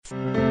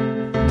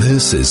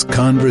This is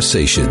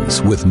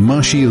Conversations with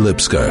Mashi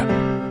Lipsker.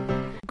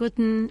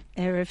 Guten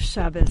Erev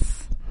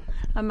Shabbos.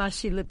 I'm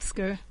Mashi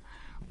Lipsker.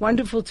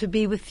 Wonderful to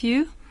be with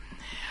you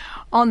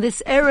on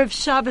this Erev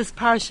Shabbos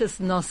Parshas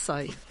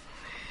Nosai.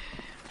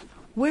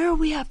 Where are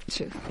we up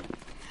to?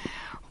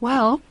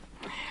 Well,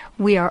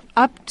 we are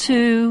up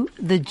to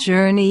the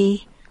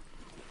journey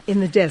in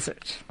the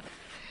desert.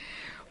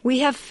 We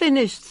have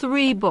finished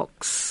 3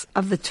 books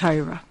of the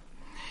Torah.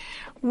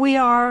 We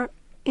are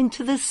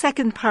into the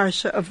second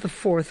parsha of the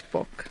 4th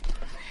book.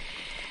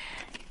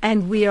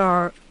 And we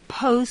are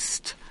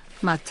post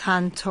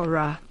Matan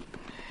Torah.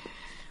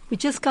 We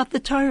just got the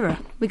Torah.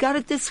 We got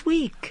it this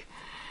week.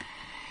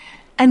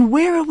 And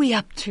where are we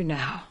up to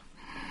now?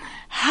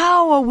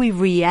 How are we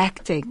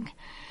reacting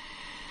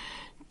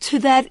to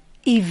that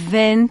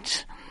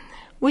event,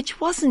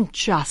 which wasn't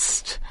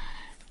just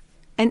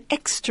an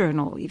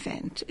external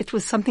event? It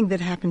was something that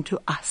happened to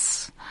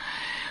us.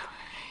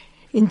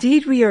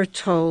 Indeed, we are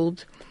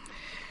told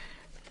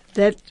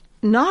that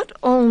not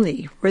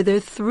only were there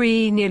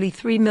nearly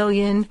 3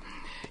 million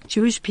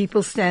Jewish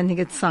people standing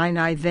at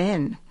Sinai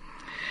then,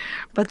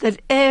 but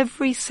that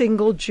every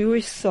single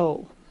Jewish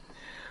soul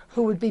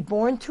who would be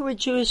born to a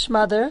Jewish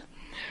mother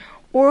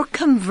or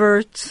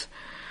convert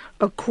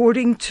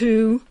according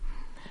to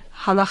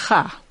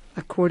halakha,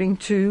 according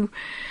to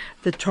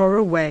the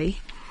Torah way,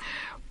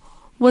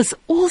 was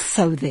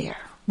also there.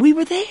 We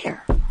were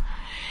there.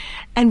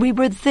 And we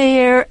were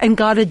there, and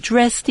God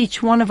addressed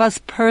each one of us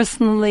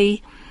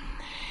personally.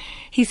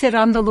 He said,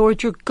 I'm the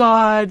Lord your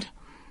God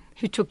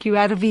who took you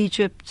out of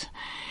Egypt.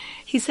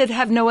 He said,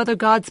 have no other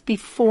gods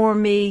before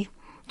me.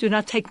 Do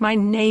not take my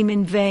name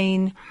in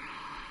vain.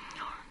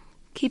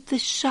 Keep the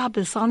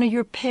Shabbos. Honor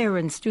your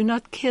parents. Do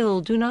not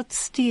kill. Do not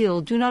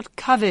steal. Do not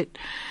covet.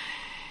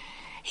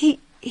 He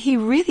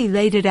really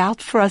laid it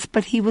out for us,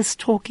 but he was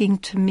talking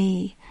to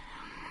me.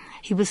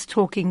 He was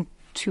talking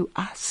to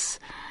us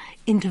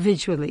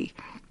individually.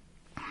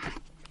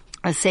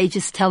 Our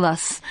sages tell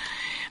us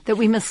that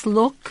we must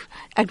look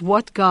at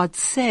what God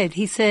said.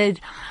 He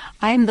said,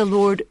 I am the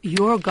Lord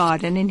your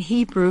God. And in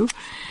Hebrew,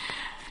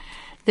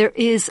 there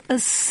is a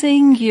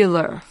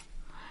singular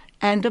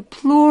and a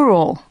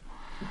plural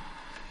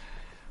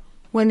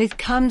when it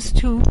comes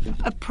to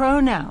a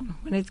pronoun,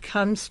 when it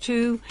comes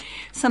to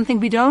something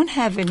we don't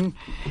have in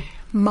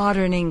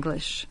modern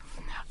English.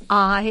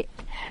 I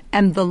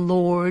am the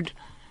Lord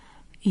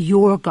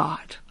your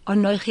God.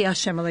 Anochi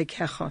Hashem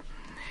Elokecha.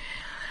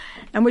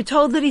 And we're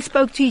told that he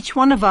spoke to each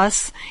one of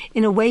us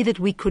in a way that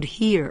we could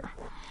hear.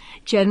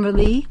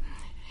 Generally,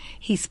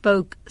 he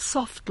spoke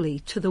softly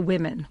to the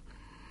women.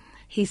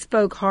 He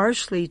spoke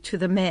harshly to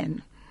the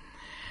men.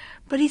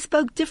 But he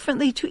spoke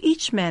differently to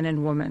each man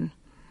and woman.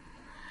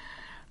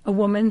 A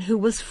woman who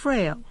was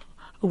frail,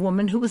 a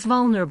woman who was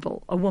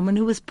vulnerable, a woman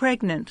who was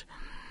pregnant.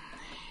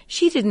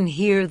 She didn't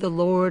hear the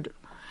Lord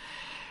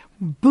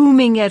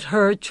booming at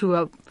her to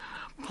a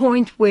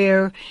point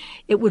where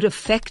it would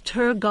affect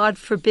her, God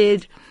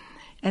forbid,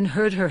 and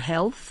hurt her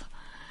health.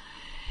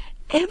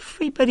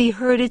 Everybody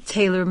heard it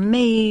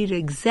tailor-made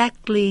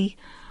exactly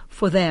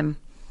for them.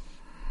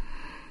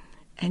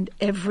 And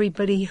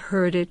everybody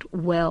heard it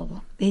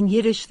well. In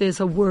Yiddish, there's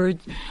a word,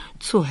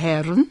 zu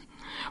hören,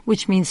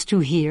 which means to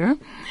hear.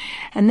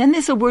 And then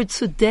there's a word,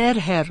 zu der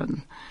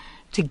hören,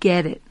 to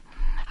get it.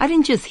 I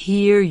didn't just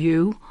hear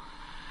you.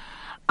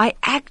 I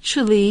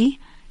actually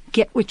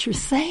get what you're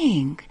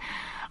saying.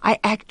 I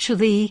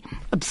actually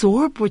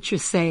absorb what you're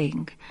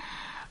saying.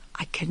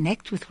 I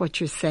connect with what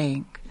you're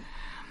saying.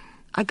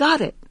 I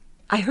got it.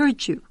 I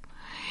heard you.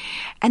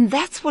 And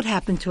that's what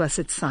happened to us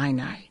at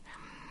Sinai.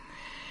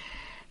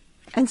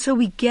 And so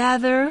we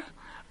gather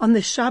on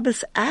the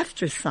Shabbos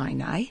after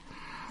Sinai.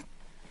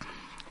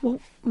 Well,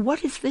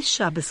 what is this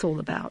Shabbos all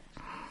about?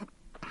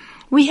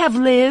 We have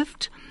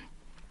lived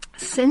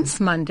since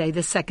Monday,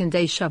 the second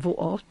day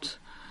Shavuot.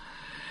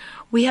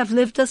 We have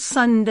lived a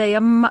Sunday,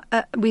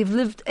 we've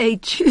lived a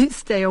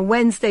Tuesday, a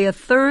Wednesday, a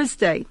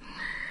Thursday.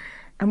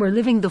 And we're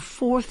living the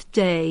 4th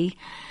day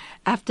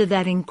after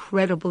that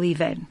incredible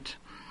event.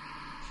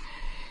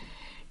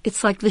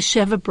 It's like the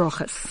Sheva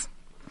Brochas.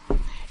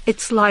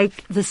 It's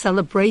like the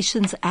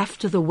celebrations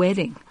after the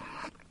wedding.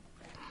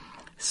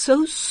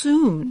 So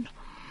soon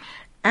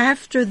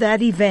after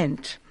that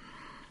event,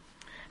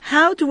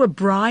 how do a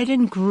bride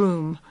and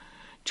groom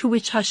to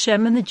which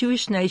Hashem and the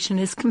Jewish nation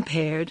is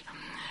compared,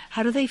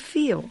 how do they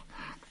feel?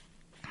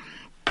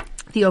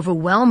 The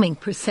overwhelming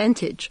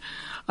percentage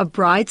of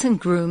brides and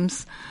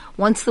grooms,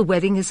 once the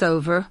wedding is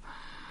over,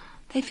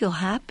 they feel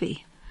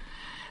happy.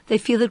 They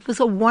feel it was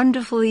a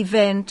wonderful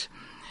event.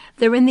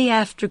 They're in the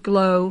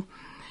afterglow.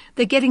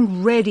 They're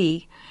getting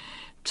ready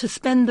to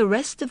spend the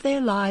rest of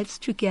their lives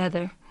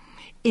together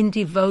in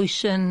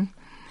devotion,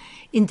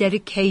 in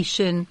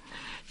dedication,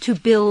 to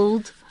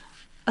build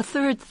a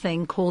third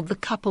thing called the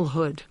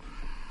couplehood.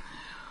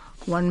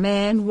 One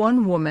man,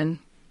 one woman.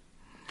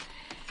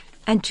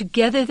 And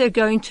together they're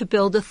going to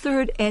build a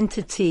third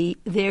entity,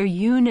 their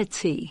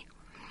unity.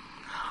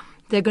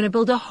 They're going to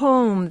build a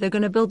home. They're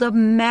going to build a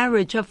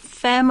marriage, a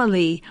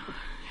family.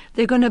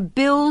 They're going to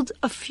build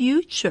a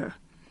future.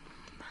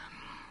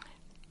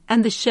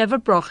 And the Sheva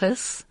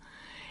Brachos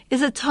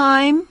is a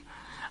time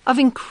of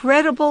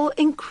incredible,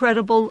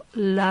 incredible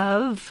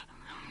love,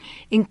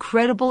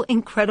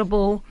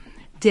 incredible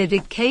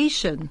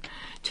dedication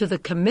to the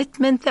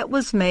commitment that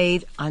was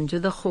made under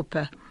the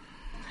chuppah.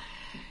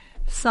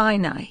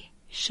 Sinai,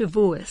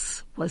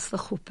 Shavuos, was the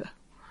chuppah.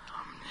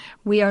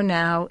 We are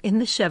now in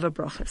the Sheva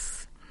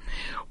Brachos.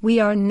 We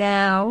are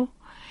now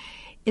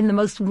in the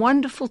most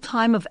wonderful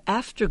time of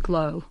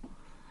afterglow.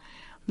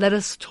 Let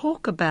us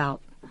talk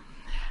about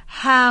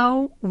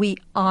how we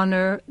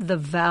honor the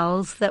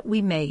vows that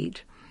we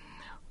made.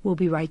 We'll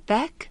be right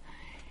back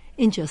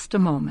in just a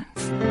moment.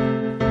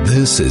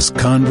 This is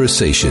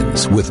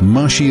Conversations with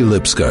Mashi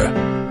Lipsker.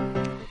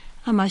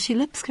 I'm Mashi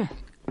Lipsker.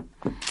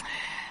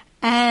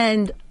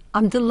 And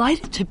I'm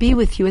delighted to be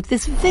with you at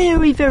this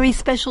very, very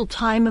special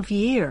time of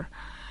year.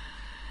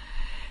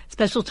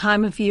 Special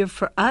time of year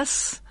for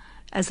us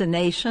as a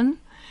nation.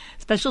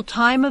 Special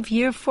time of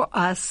year for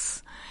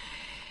us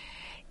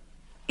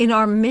in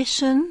our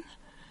mission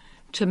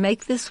to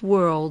make this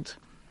world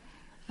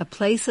a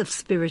place of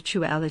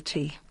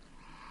spirituality.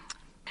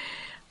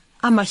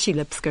 I'm Mashi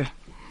Lipsker,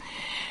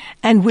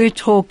 and we're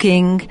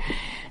talking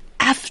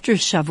after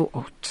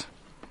Shavuot.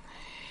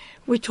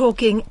 We're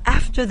talking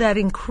after that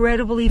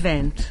incredible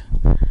event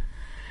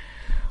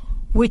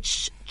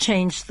which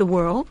changed the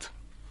world,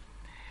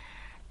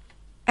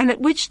 and at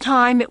which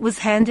time it was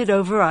handed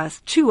over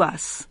to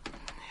us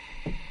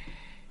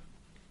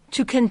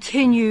to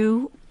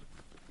continue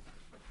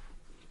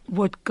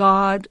what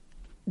God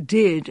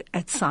did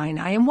at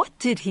Sinai. And what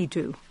did he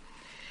do?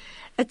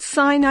 At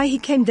Sinai, he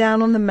came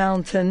down on the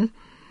mountain,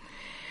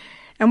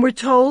 and we're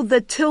told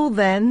that till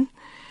then,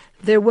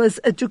 there was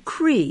a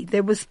decree.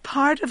 There was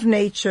part of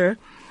nature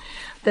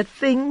that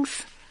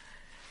things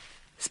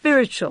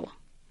spiritual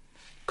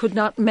could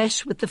not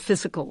mesh with the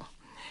physical,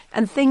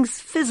 and things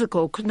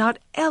physical could not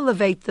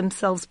elevate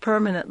themselves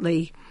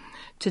permanently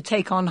to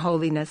take on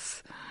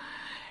holiness.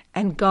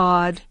 And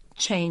God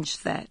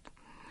changed that.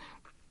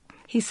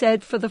 He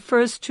said for the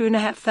first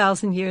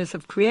 2,500 years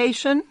of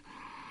creation,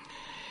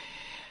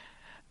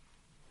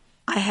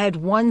 I had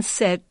one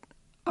set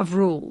of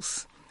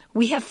rules.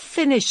 We have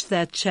finished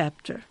that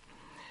chapter.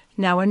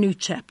 Now a new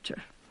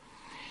chapter.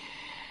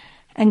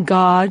 And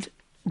God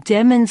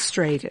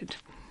demonstrated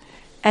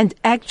and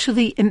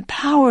actually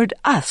empowered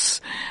us,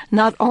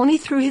 not only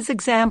through his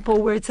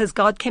example where it says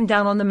God came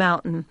down on the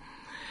mountain,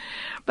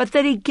 but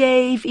that he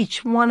gave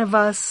each one of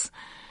us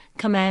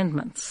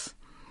commandments.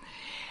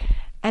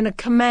 And a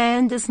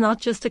command is not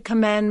just a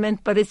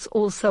commandment, but it's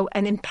also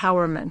an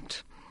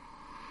empowerment.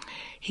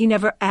 He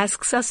never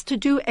asks us to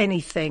do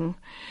anything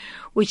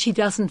which he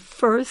doesn't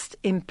first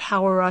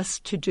empower us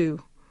to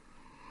do.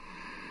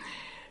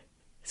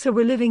 So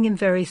we're living in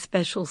very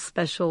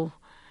special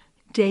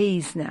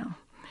days now.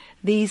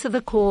 These are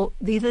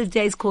the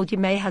days called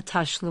Yemei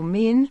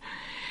HaTashlumin.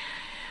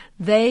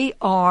 They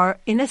are,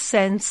 in a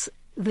sense,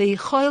 the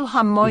Chol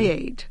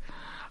HaMoyed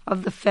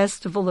of the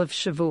festival of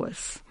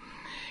Shavuos.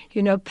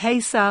 You know,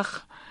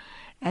 Pesach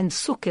and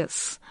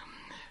Sukkot.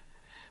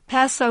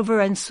 Passover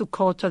and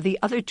Sukkot are the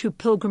other two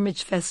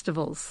pilgrimage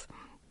festivals.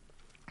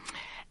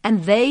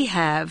 And they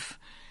have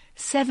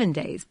 7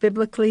 days.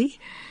 Biblically,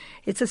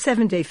 it's a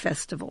 7-day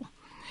festival.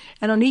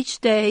 And on each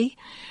day,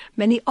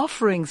 many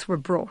offerings were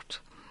brought.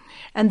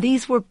 And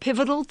these were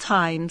pivotal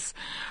times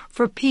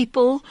for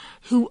people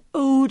who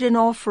owed an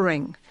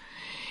offering.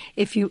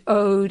 If you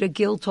owed a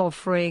guilt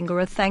offering or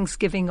a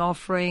Thanksgiving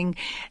offering,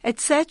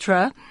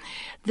 etc.,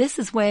 this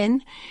is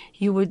when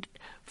you would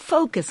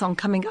focus on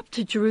coming up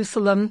to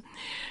Jerusalem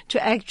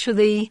to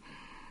actually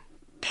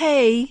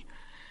pay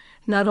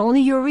not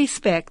only your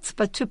respects,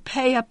 but to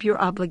pay up your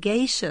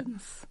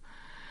obligations.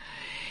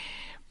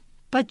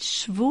 But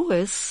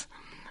Shavuos,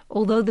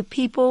 although the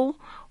people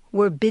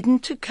were bidden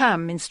to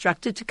come,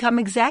 instructed to come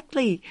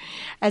exactly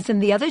as in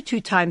the other 2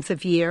 times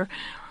of year,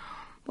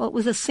 well, it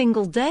was a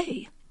single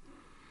day.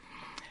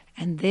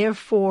 And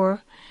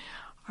therefore,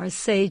 our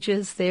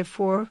sages,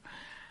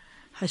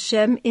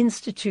 Hashem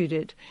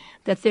instituted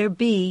that there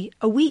be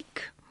a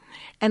week.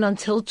 And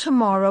until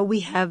tomorrow, we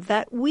have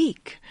that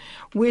week.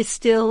 We're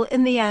still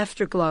in the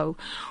afterglow.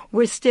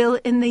 We're still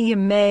in the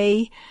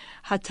Yemei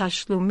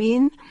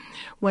HaTashlumin,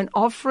 when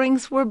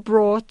offerings were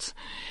brought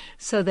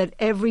so that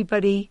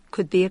everybody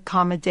could be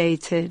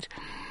accommodated.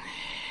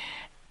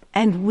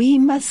 And we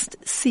must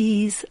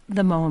seize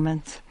the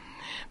moment.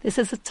 This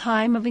is a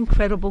time of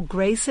incredible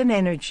grace and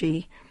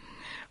energy,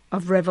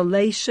 of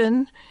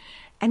revelation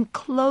and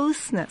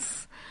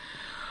closeness.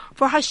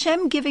 For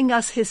Hashem giving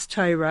us his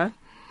Torah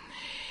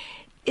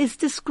is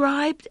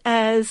described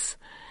as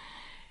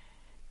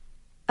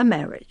a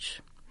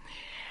marriage.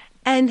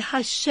 And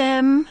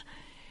Hashem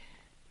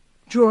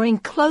drawing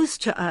close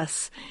to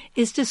us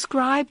is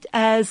described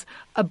as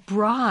a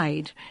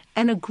bride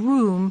and a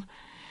groom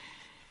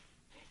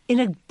in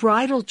a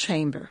bridal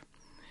chamber,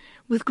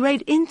 with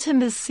great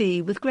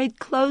intimacy, with great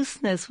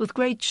closeness, with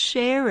great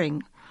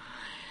sharing.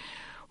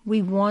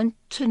 We want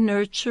to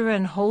nurture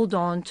and hold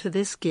on to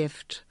this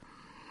gift.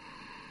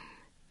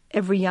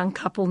 every young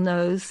couple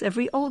knows,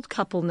 every old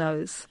couple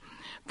knows,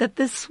 that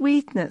the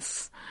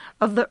sweetness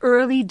of the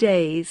early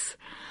days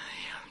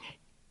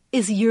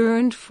is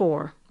yearned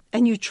for,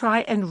 and you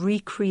try and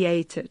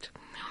recreate it.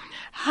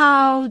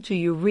 How do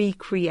you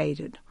recreate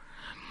it?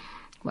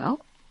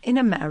 Well, in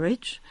a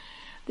marriage,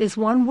 there's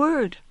one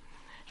word,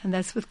 and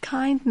that's with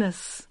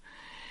kindness,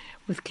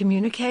 with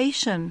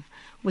communication,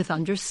 with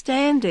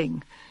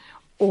understanding,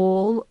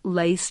 all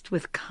laced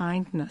with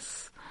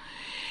kindness.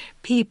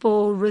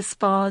 People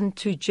respond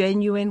to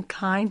genuine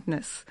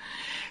kindness.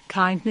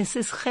 Kindness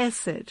is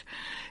chesed.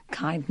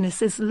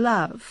 Kindness is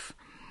love.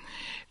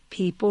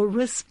 People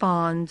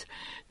respond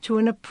to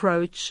an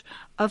approach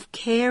of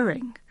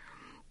caring.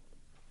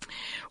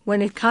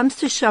 When it comes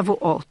to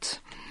Shavuot,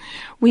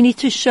 we need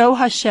to show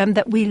Hashem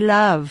that we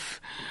love,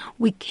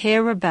 we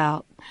care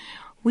about,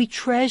 we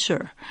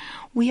treasure,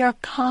 we are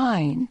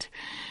kind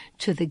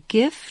to the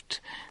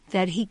gift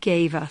that He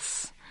gave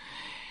us.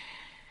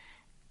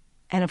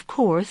 And of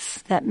course,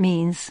 that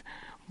means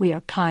we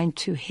are kind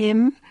to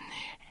Him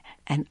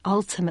and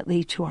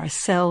ultimately to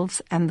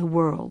ourselves and the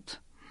world.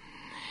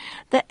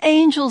 The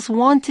angels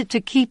wanted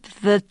to keep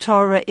the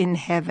Torah in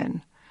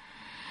heaven.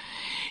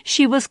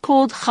 She was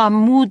called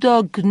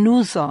Chamuda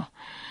Gnuza,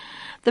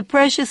 the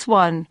precious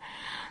one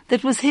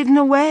that was hidden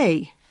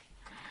away.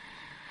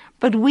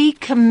 But we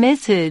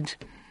committed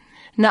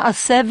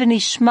Na'aseh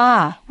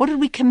v'nishma. What did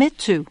we commit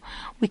to?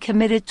 We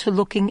committed to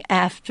looking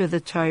after the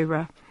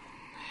Torah.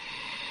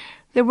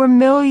 There were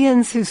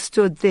millions who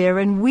stood there,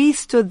 and we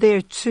stood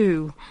there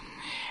too.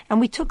 And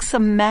we took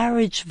some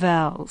marriage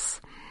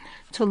vows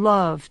to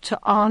love, to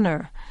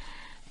honor,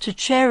 to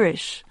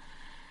cherish,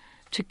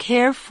 to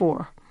care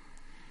for,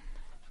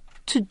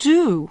 to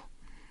do,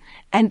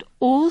 and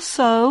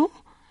also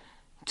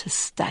to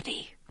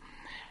study.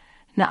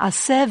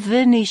 Na'aseh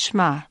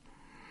v'nishma.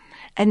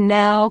 And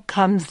now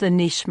comes the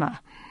nishma.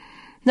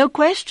 No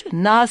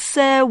question,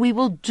 na'aseh, we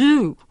will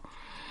do.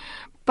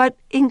 But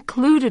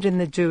included in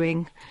the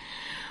doing,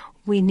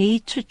 we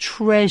need to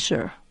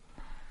treasure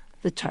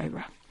the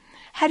Torah.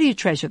 How do you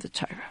treasure the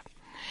Torah?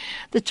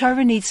 The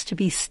Torah needs to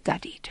be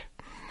studied.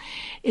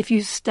 If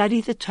you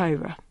study the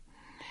Torah,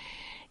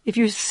 if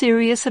you're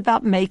serious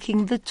about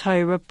making the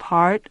Torah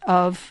part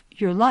of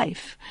your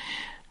life,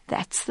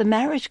 that's the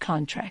marriage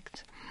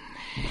contract.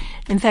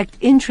 In fact,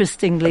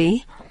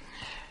 interestingly,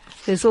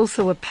 there's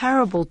also a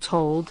parable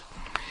told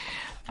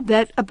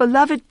that a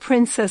beloved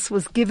princess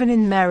was given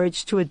in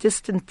marriage to a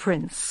distant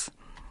prince.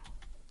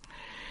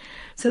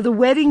 So the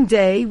wedding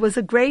day was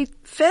a great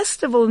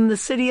festival in the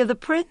city of the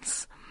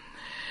prince,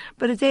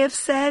 but a day of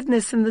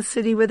sadness in the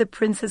city where the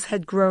princess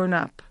had grown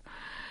up.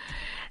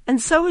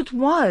 And so it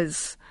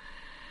was.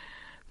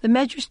 The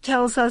Medrash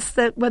tells us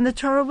that when the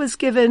Torah was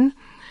given,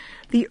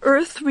 the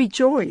earth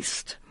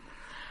rejoiced,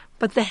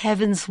 but the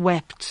heavens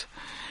wept.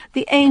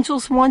 The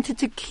angels wanted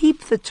to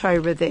keep the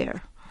Torah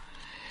there.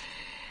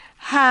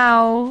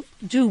 How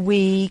do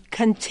we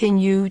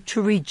continue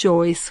to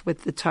rejoice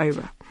with the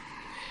Torah?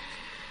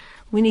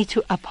 We need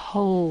to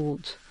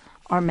uphold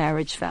our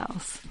marriage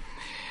vows.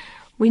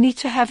 We need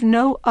to have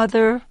no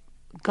other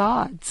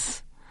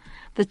gods.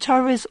 The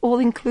Torah is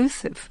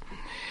all-inclusive.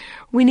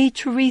 We need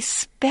to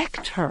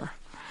respect her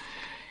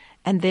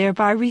and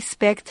thereby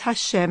respect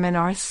Hashem and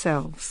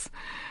ourselves.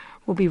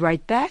 We'll be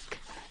right back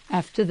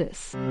after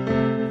this.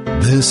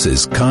 This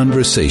is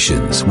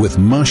Conversations with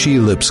Mashi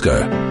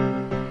Lipsker.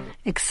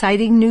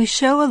 Exciting new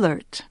show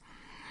alert.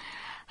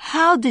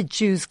 How did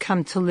Jews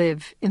come to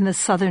live in the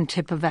southern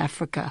tip of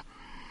Africa?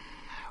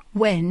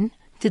 When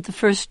did the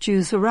first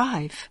Jews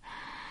arrive?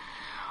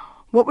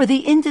 What were the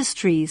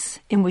industries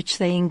in which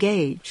they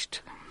engaged?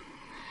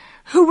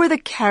 Who were the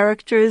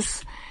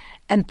characters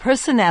and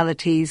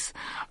personalities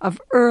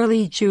of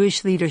early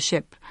Jewish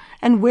leadership,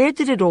 and where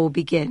did it all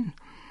begin?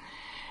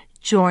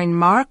 Join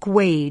Mark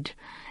Wade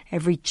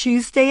every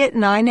Tuesday at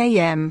 9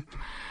 a.m.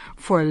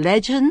 for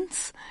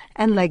Legends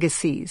and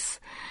Legacies,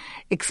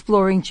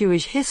 exploring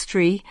Jewish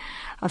history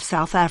of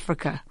South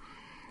Africa,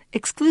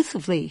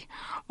 exclusively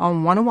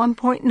on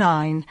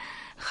 101.9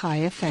 Chai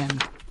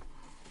FM.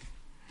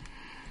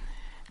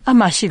 I'm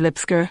Mashi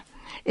Lipsker.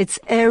 It's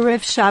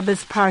Erev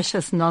Shabbos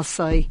Parshas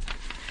Nosai.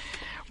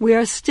 We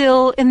are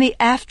still in the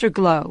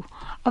afterglow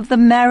of the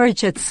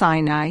marriage at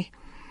Sinai.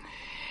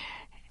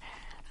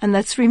 And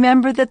let's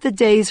remember that the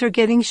days are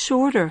getting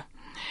shorter.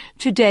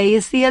 Today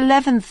is the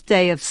 11th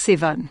day of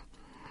Sivan.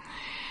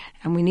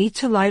 And we need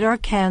to light our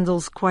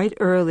candles quite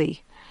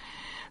early.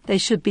 They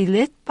should be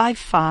lit by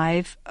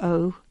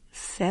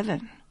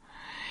 5:07.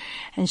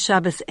 And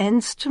Shabbos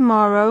ends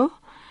tomorrow,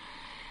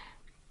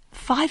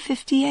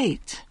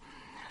 5:58.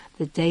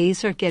 The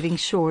days are getting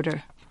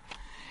shorter.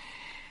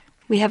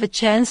 We have a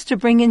chance to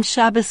bring in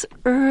Shabbos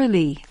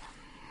early.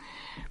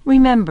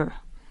 Remember,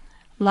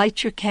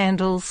 light your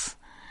candles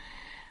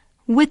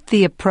with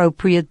the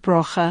appropriate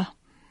brocha.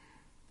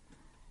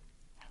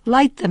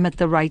 Light them at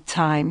the right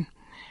time,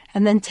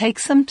 and then take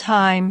some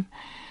time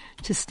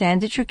to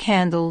stand at your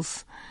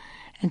candles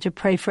and to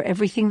pray for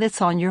everything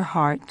that's on your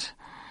heart,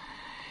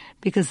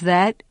 because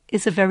that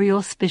is a very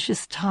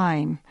auspicious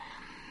time.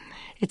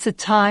 It's a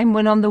time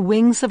when on the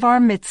wings of our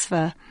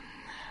mitzvah,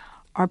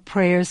 our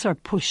prayers are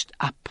pushed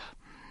up.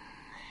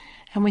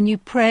 And when you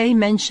pray,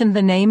 mention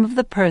the name of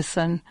the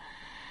person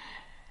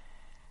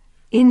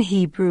in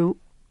Hebrew,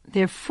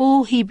 their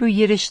full Hebrew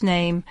Yiddish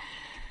name,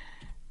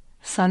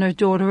 son or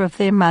daughter of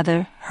their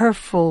mother, her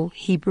full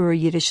Hebrew or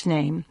Yiddish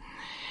name.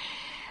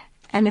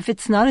 And if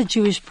it's not a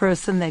Jewish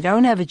person, they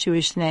don't have a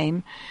Jewish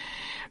name,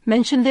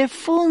 mention their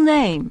full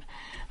name,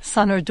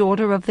 son or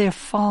daughter of their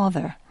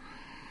father.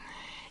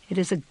 It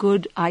is a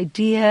good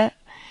idea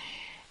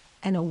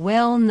and a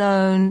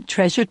well-known,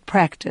 treasured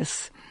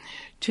practice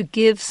to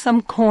give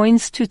some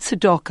coins to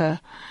tzedakah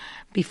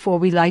before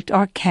we light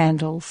our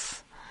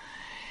candles,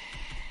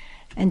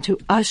 and to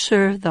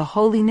usher the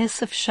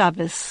holiness of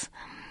Shabbos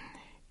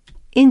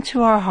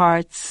into our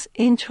hearts,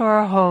 into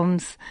our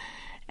homes,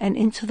 and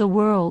into the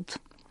world.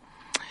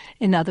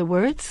 In other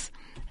words,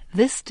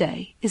 this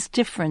day is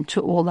different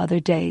to all other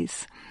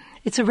days.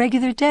 It's a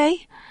regular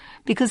day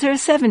because there are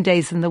 7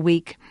 days in the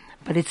week,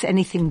 but it's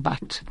anything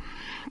but.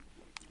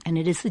 And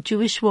it is the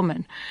Jewish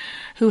woman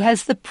who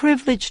has the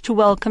privilege to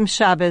welcome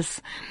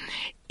Shabbos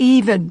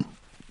even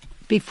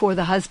before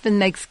the husband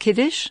makes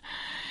Kiddush,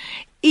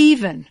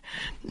 even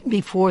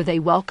before they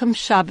welcome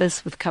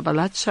Shabbos with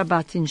Kabbalat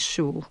Shabbat in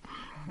Shul.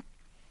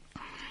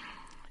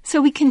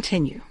 So we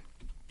continue.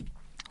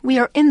 We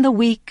are in the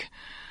week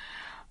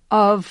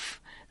of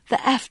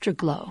the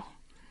afterglow,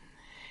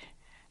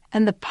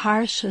 and the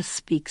Parsha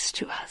speaks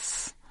to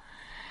us.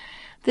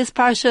 This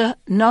Parsha,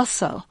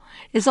 Naso,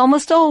 is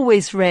almost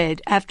always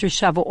read after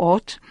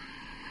Shavuot.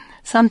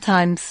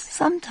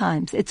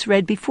 Sometimes it's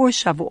read before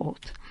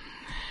Shavuot.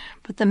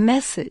 But the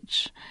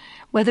message,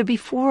 whether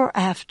before or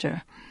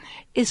after,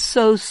 is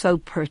so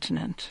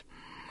pertinent.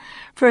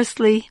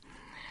 Firstly,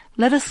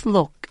 let us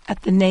look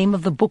at the name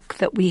of the book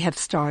that we have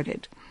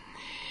started.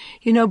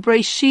 You know,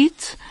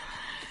 Breshit,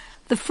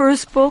 the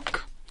first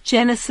book,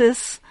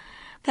 Genesis,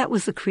 that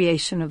was the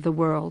creation of the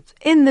world.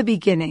 In the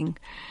beginning,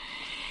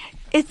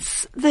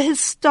 it's the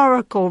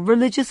historical,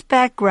 religious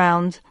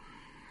background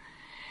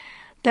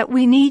that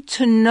we need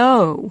to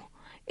know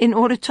in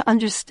order to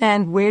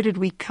understand where did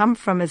we come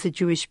from as a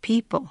Jewish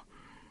people.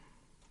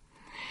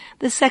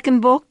 The second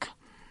book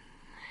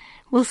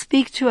will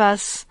speak to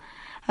us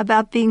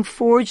about being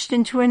forged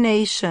into a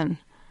nation,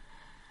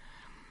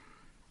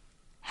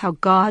 how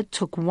God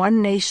took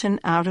one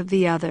nation out of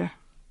the other,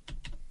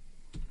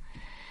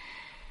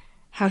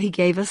 how he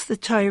gave us the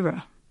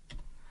Torah,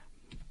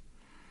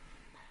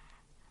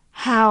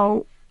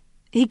 how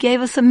he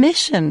gave us a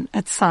mission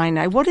at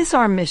Sinai. What is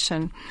our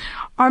mission?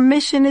 Our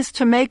mission is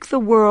to make the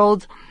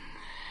world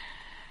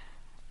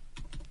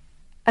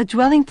a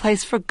dwelling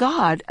place for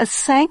God, a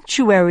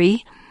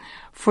sanctuary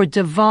for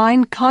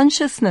divine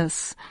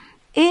consciousness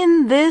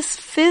in this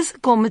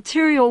physical,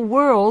 material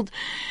world,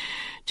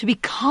 to be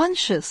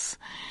conscious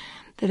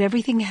that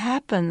everything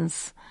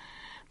happens,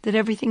 that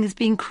everything is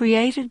being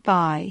created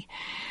by,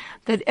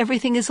 that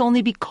everything is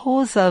only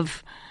because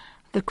of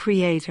the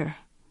Creator.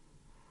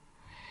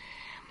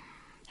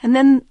 And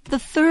then the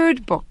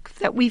third book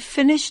that we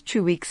finished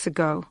 2 weeks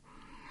ago,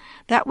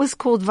 that was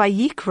called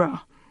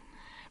Vayikra,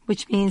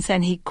 which means,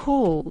 and he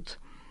called.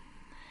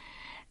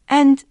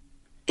 And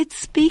it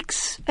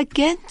speaks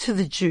again to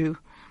the Jew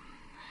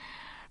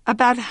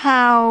about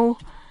how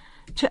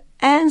to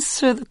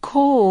answer the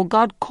call.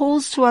 God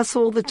calls to us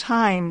all the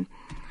time.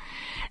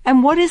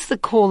 And what is the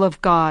call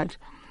of God?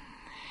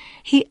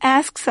 He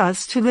asks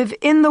us to live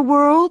in the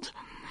world,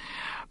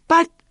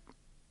 but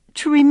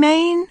to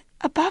remain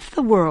above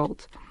the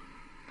world.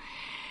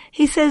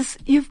 He says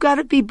you've got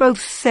to be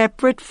both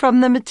separate from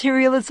the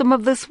materialism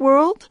of this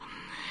world,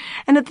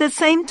 and at the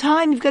same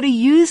time you've got to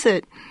use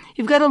it.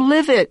 You've got to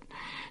live it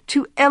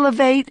to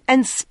elevate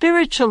and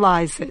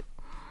spiritualize it.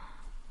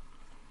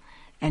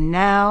 And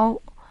now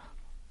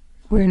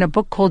we're in a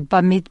book called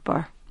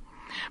Bamidbar.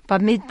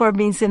 Bamidbar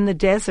means in the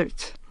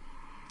desert.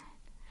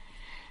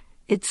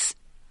 It's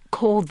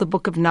called the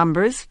Book of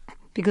Numbers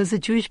because the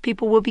Jewish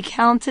people will be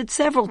counted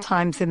several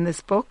times in this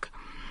book.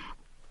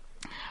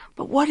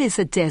 But what is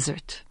a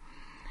desert?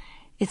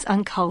 It's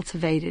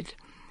uncultivated.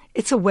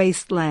 It's a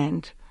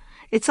wasteland.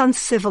 It's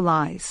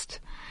uncivilized.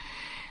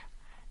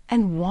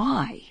 And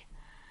why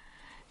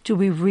do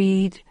we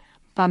read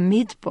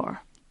Bamidbar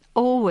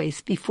always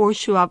before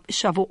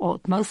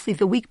Shavuot, mostly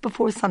the week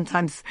before,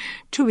 sometimes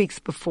 2 weeks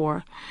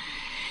before?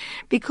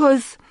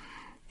 Because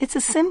it's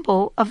a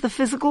symbol of the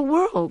physical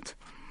world,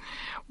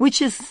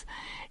 which is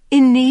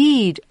in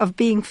need of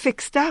being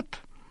fixed up.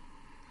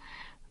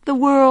 The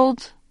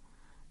world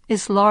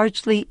is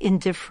largely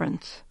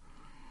indifferent,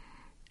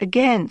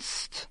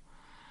 against,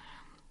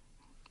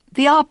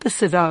 the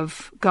opposite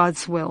of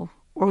God's will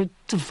or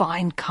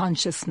divine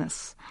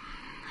consciousness.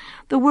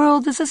 The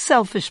world is a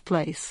selfish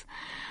place.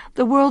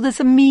 The world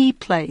is a me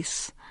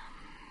place.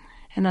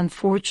 And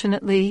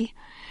unfortunately,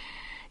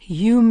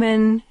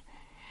 human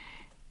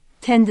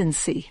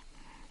tendency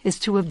is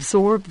to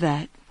absorb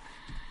that.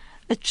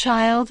 A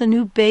child, a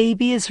new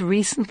baby, is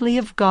recently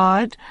of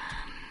God,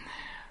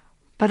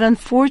 but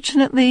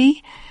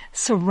unfortunately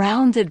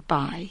surrounded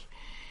by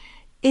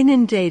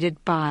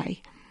inundated by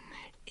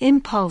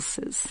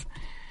impulses,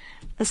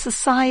 a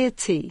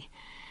society,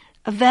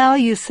 a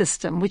value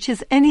system which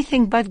is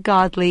anything but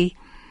godly,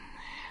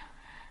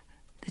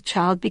 the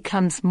child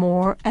becomes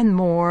more and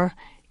more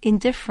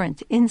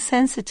indifferent,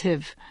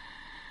 insensitive,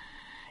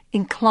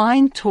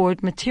 inclined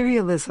toward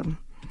materialism,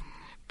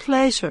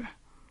 pleasure.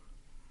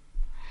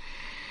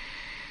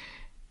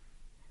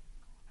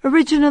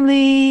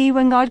 Originally,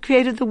 when God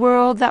created the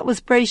world, that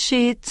was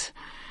Breshit.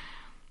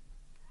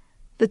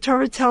 The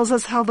Torah tells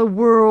us how the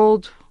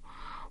world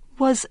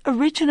was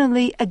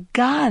originally a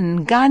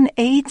Gan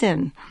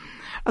Eden,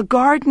 a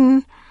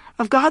garden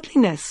of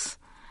godliness.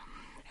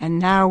 And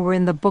now we're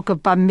in the book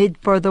of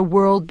Bamidbar. The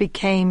world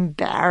became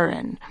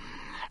barren,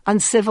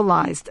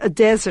 uncivilized, a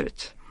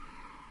desert.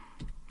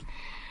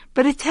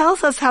 But it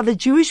tells us how the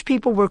Jewish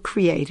people were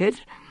created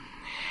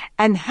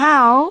and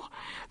how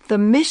the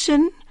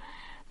mission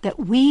that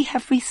we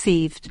have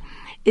received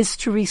is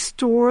to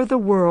restore the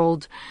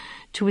world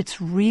to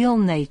its real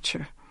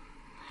nature.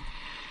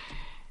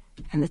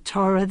 And the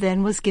Torah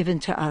then was given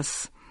to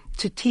us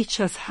to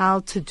teach us how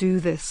to do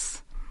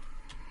this.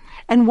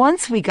 And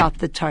once we got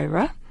the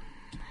Torah,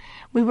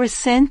 we were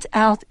sent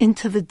out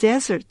into the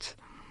desert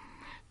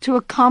to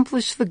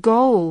accomplish the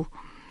goal.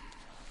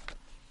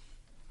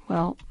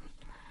 Well,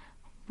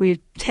 we're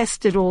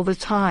tested all the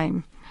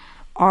time.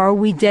 Are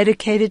we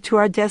dedicated to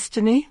our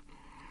destiny?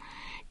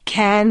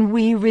 Can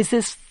we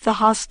resist the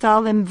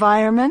hostile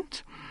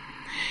environment?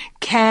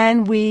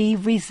 Can we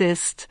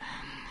resist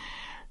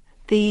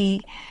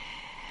the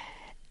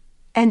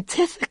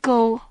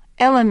antithetical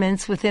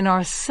elements within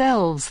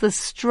ourselves, the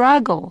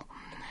struggle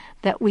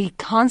that we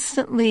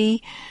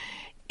constantly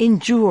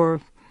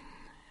endure,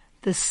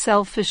 the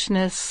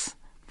selfishness,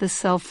 the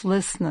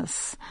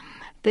selflessness,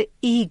 the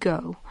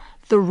ego,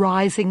 the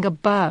rising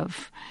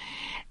above?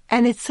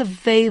 And it's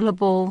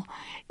available,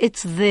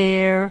 it's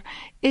there,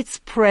 it's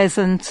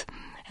present,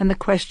 and the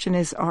question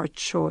is our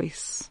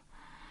choice.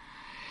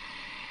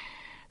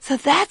 So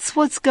that's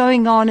what's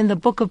going on in the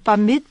book of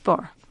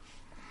Bamidbar.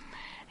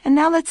 And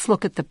now let's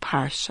look at the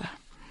Parsha.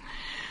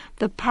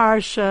 The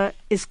Parsha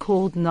is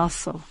called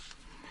Naso.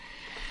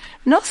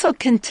 Naso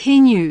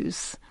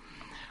continues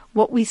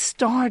what we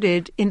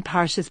started in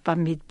Parshas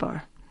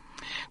Bamidbar.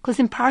 Because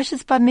in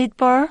Parshas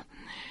Bamidbar,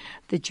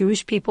 the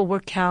Jewish people were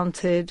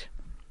counted.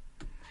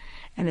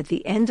 And at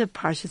the end of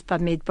Parshas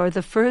Bamidbar,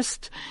 the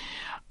first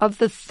of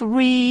the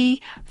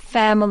 3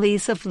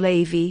 families of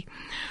Levi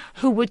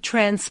who would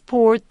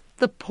transport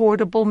the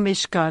portable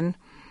Mishkan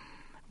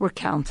were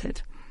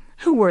counted.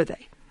 Who were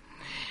they?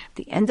 At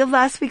the end of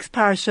last week's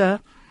Parsha,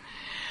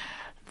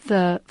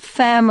 the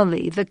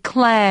family, the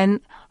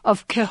clan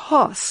of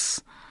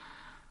Kehos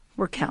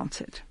were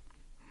counted.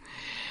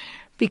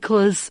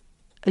 Because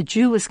a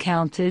Jew was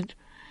counted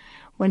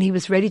when he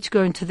was ready to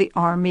go into the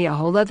army, a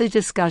whole other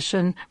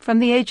discussion, from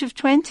the age of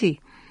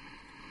 20.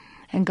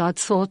 And God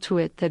saw to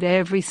it that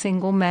every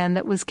single man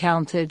that was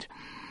counted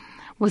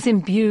was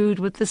imbued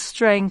with the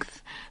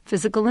strength,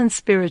 physical and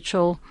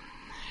spiritual,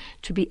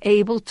 to be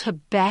able to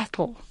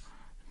battle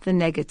the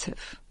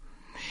negative.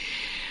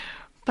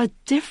 But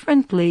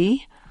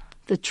differently,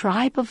 the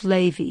tribe of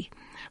Levi,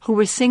 who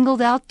were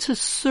singled out to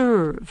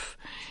serve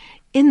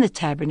in the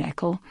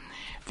tabernacle,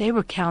 they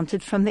were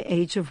counted from the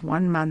age of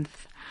 1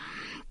 month.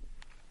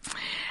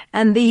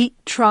 And the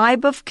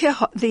tribe of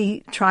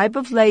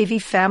Levi,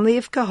 family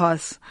of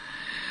Kehos,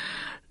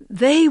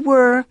 they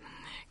were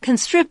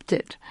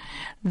conscripted.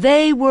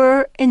 They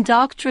were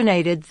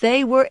indoctrinated.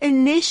 They were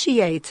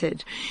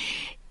initiated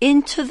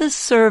into the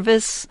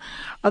service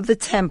of the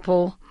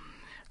temple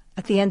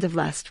at the end of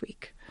last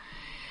week.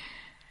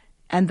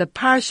 And the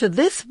Parsha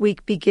this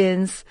week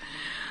begins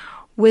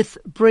with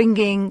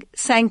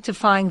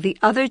sanctifying the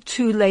other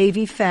 2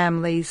 Levi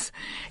families,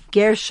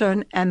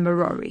 Gershon and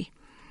Merari.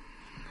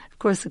 Of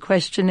course, the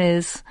question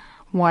is,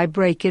 why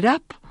break it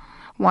up?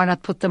 Why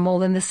not put them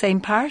all in the same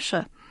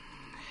Parsha?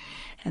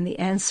 And the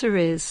answer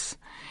is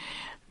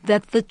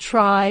that the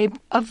tribe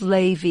of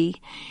Levi,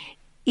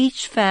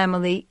 each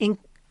family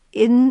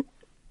in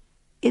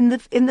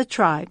the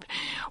tribe,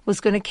 was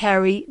going to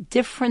carry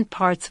different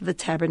parts of the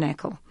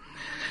tabernacle.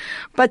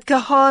 But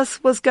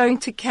Kehos was going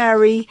to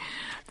carry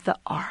the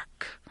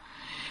ark,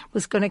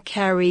 was going to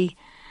carry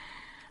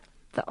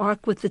the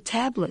ark with the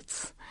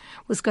tablets,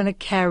 was going to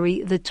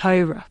carry the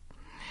Torah.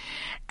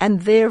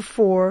 And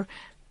therefore,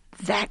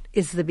 that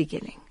is the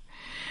beginning.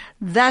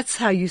 That's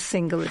how you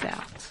single it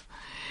out.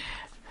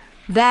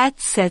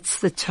 That sets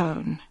the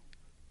tone.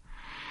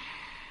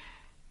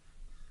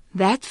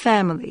 That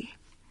family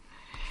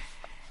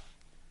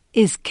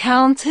is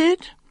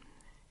counted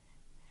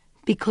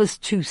because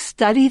to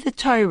study the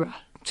Torah,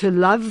 to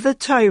love the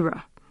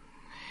Torah,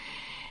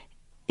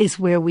 is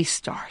where we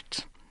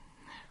start.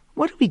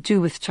 What do we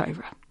do with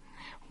Torah?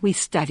 We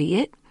study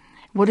it.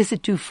 What does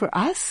it do for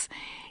us?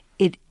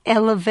 It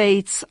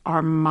elevates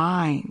our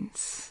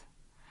minds.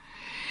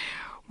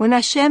 When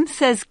Hashem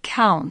says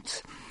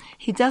count,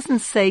 He doesn't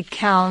say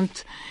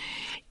count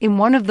in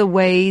one of the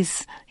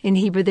ways, in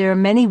Hebrew there are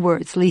many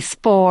words,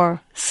 lispor,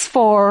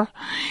 sfor.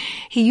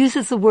 He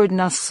uses the word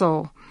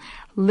naso,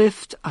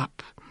 lift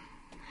up.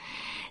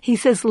 He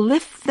says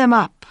lift them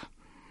up,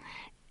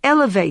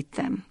 elevate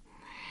them.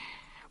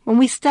 When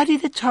we study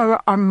the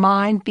Torah, our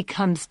mind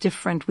becomes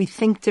different. We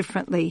think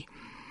differently.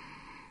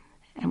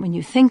 And when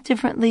you think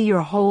differently,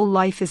 your whole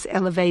life is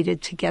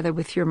elevated together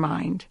with your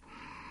mind.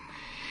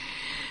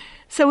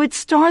 So it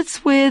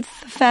starts with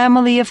the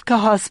family of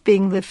Kahos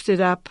being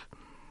lifted up.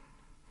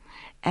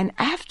 And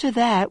after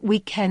that, we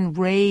can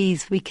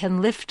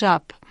lift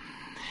up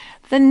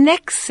the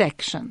next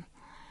section.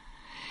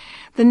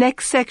 The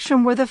next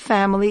section were the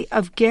family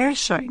of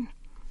Gershon.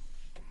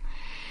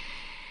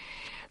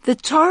 The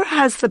Torah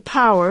has the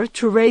power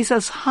to raise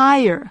us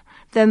higher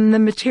than the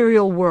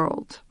material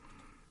world.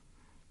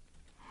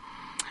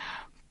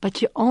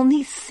 But you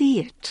only see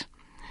it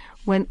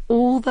when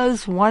all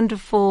those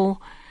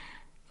wonderful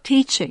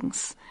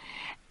teachings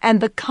and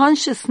the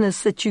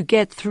consciousness that you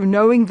get through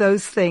knowing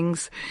those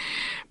things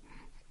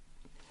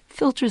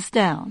filters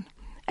down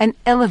and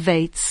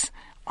elevates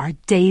our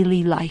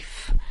daily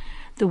life,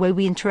 the way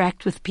we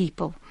interact with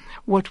people,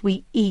 what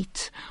we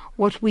eat,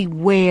 what we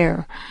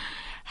wear,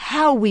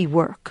 how we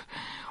work,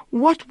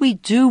 what we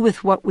do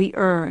with what we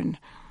earn.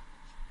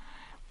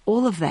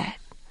 All of that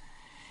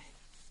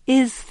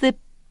is the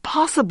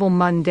possible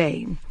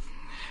mundane,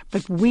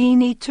 but we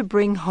need to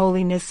bring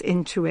holiness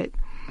into it.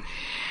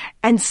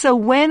 And so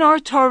when our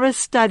Torah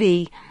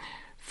study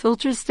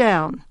filters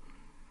down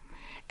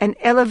and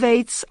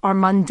elevates our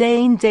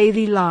mundane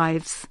daily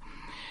lives,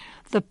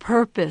 the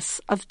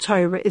purpose of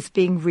Torah is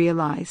being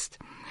realized.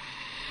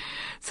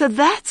 So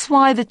that's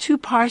why the two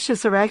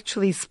parshas are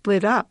actually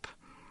split up.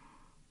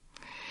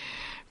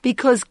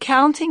 Because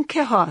counting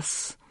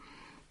Kahos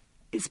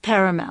is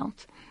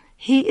paramount.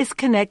 He is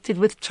connected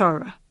with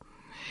Torah.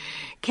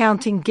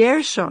 Counting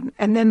Gershon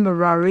and then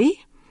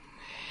Merari,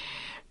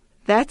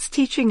 that's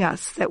teaching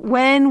us that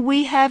when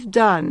we have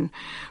done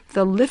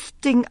the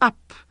lifting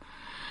up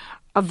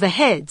of the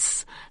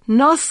heads,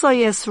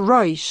 Nosoyes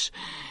Roish,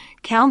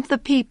 count the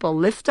people,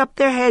 lift up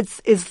their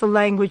heads is the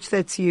language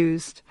that's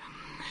used.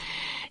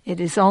 It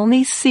is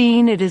only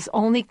seen, it has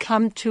only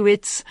come to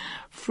its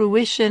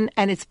fruition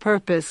and its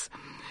purpose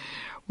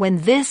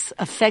when this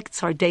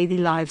affects our daily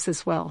lives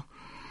as well.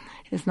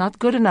 It's not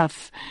good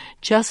enough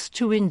just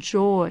to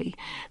enjoy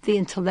the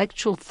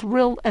intellectual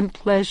thrill and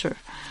pleasure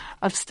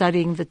of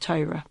studying the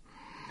Torah.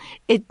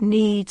 It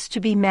needs to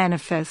be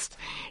manifest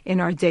in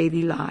our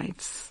daily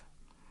lives.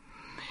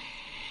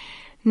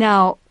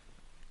 Now,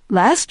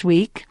 last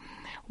week,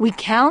 we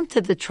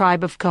counted the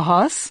tribe of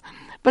Kahos,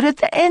 but at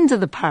the end of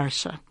the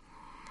parsha.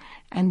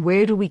 And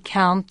where do we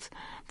count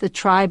the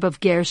tribe of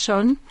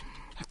Gershon?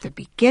 At the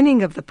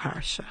beginning of the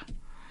parsha.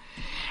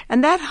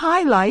 And that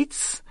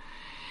highlights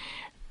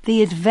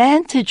the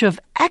advantage of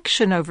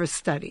action over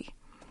study.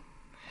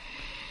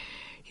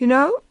 You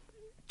know,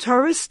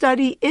 Torah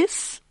study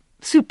is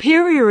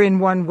superior in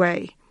one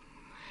way,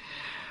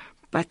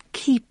 but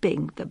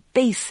keeping the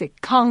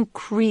basic,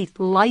 concrete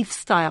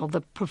lifestyle,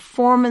 the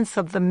performance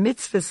of the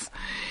mitzvahs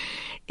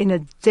in a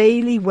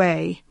daily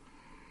way,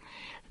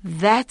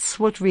 that's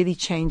what really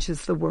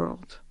changes the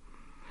world.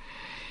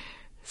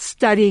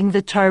 Studying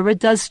the Torah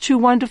does two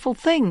wonderful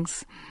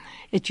things.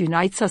 It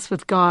unites us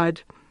with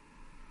God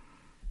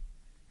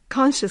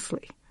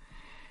consciously,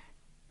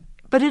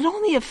 but it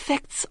only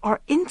affects our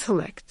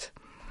intellect.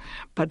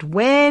 But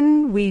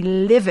when we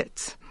live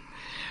it,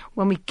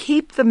 when we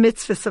keep the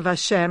mitzvahs of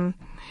Hashem,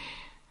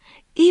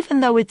 even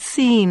though it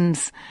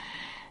seems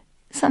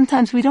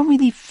sometimes we don't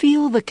really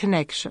feel the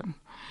connection.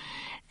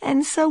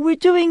 And so we're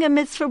doing a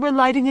mitzvah, we're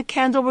lighting a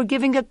candle, we're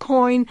giving a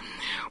coin,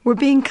 we're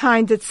being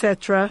kind,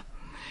 etc.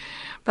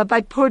 But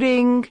by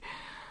putting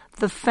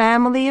the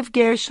family of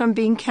Gershon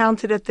being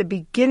counted at the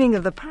beginning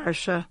of the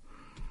parsha,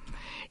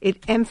 it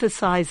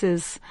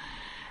emphasizes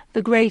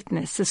the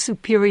greatness, the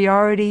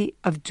superiority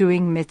of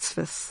doing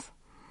mitzvahs.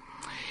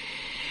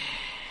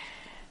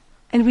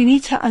 And we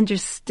need to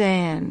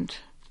understand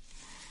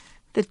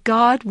that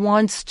God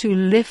wants to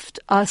lift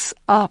us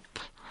up.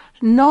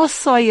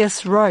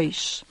 Nosoyes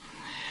Roish.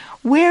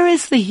 Where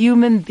is the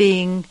human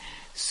being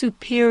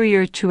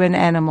superior to an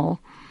animal?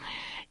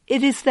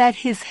 It is that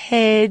his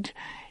head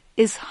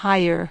is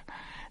higher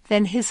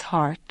than his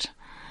heart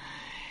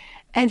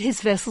and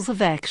his vessels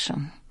of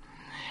action.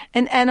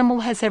 An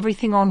animal has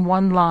everything on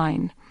one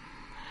line.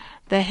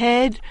 The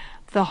head,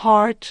 the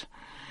heart,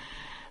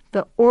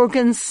 the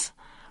organs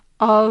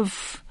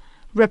of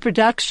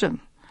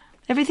reproduction.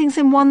 Everything's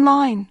in one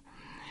line.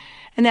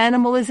 An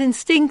animal is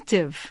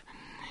instinctive.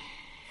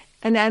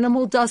 An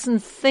animal doesn't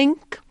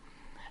think.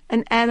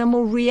 An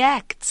animal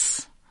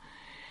reacts.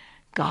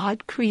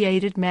 God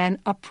created man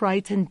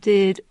upright and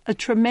did a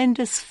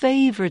tremendous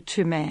favor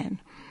to man.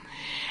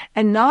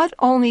 And not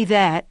only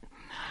that,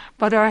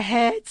 but our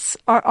heads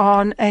are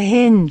on a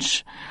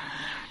hinge.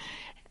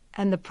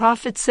 And the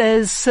prophet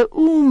says, Se'u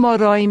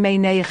moroi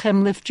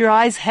meinechem, lift your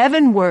eyes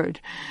heavenward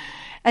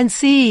and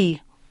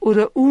see,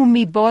 Ura'u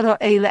mi bara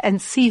eila,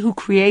 and see who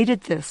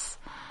created this.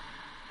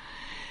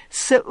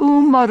 Se'u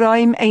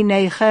Maraim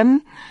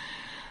Einechem,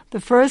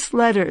 the first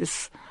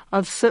letters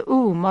of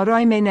Se'u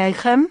Maraim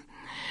Einechem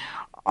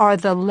are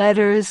the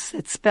letters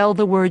that spell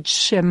the word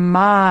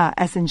Shema,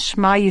 as in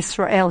Shema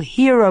Yisrael,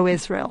 Hear, O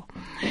Israel.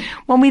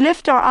 When we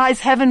lift our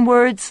eyes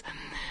heavenwards,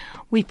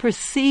 we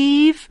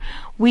perceive,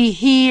 we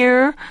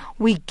hear,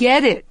 we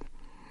get it.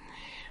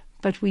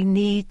 But we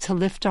need to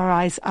lift our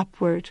eyes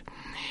upward.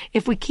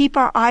 If we keep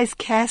our eyes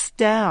cast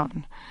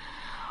down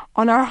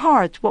on our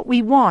heart, what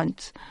we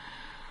want,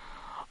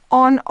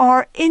 on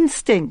our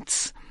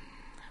instincts,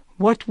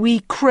 what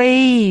we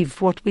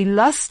crave, what we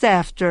lust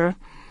after,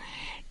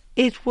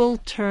 it will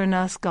turn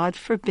us, God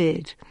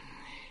forbid,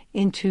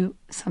 into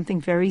something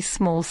very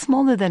small,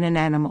 smaller than an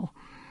animal.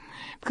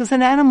 Because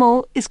an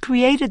animal is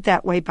created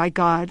that way by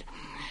God,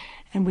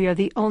 and we are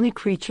the only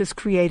creatures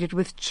created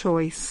with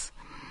choice.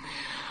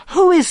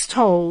 Who is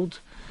told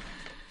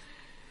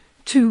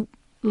to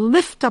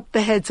lift up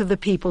the heads of the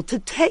people, to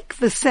take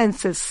the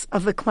census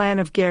of the clan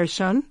of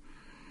Gershon?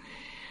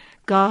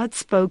 God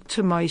spoke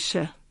to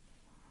Moshe.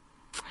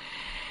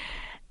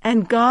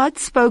 And God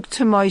spoke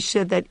to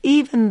Moshe that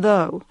even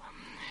though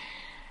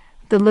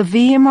the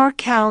Leviim are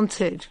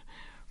counted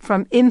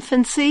from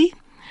infancy,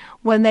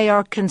 when they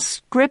are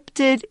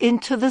conscripted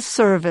into the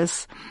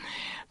service,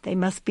 they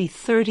must be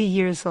 30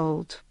 years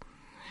old.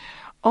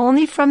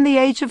 Only from the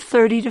age of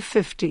 30 to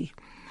 50,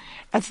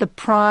 at the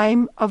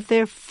prime of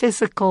their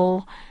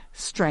physical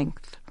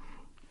strength.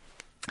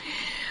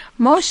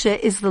 Moshe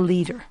is the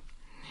leader.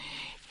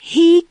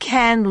 He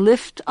can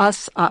lift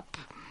us up.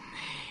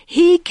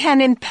 He can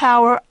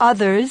empower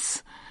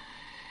others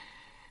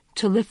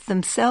to lift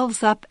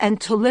themselves up and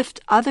to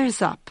lift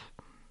others up.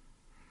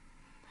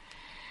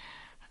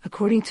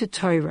 According to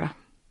Torah,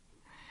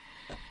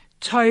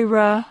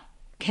 Torah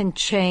can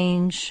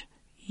change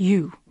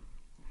you.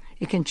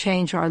 It can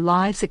change our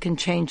lives. It can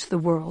change the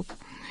world.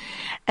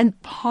 And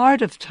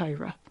part of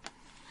Torah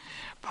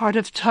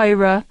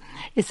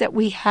is that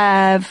we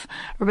have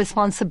a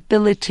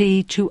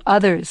responsibility to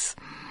others.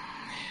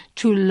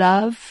 To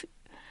love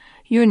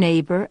your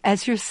neighbor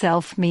as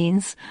yourself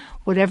means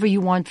whatever you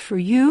want for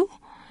you,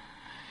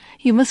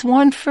 you must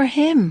want for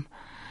him.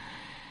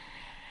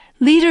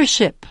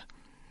 Leadership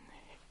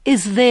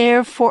is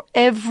there for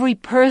every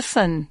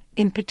person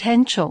in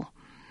potential.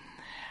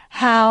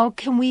 How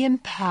can we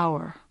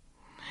empower?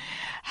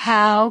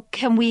 How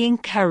can we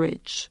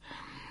encourage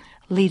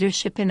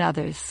leadership in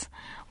others?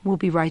 We'll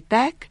be right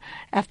back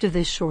after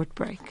this short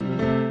break.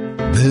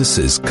 This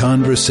is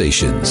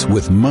Conversations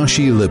with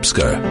Mashi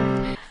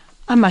Lipsker.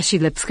 I'm Mashi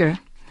Lipsker,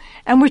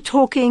 and we're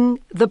talking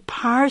the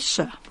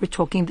Parsha. We're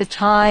talking the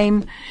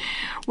time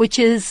which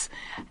is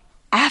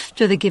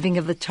after the giving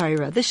of the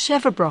Torah, the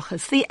Sheva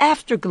Brachas, the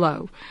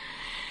afterglow,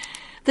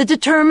 the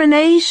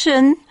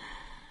determination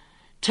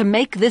to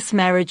make this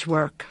marriage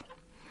work.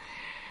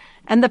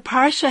 And the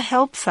Parsha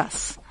helps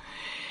us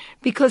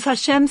because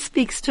Hashem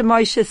speaks to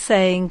Moshe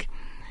saying,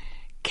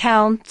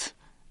 count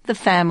the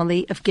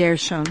family of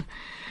Gershon.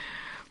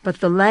 But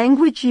the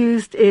language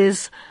used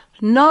is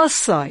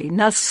Naso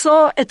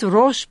et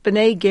rosh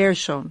b'nei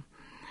Gershon.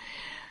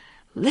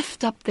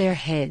 Lift up their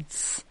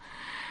heads.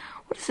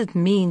 What does it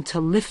mean to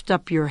lift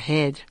up your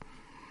head?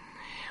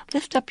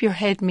 Lift up your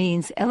head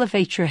means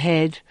elevate your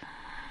head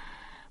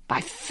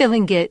by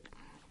filling it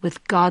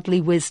with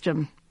godly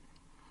wisdom.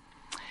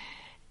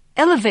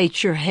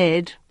 Elevate your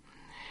head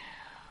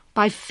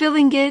by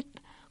filling it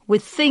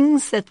with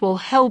things that will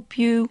help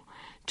you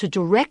to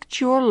direct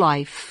your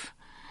life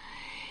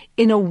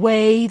in a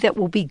way that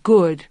will be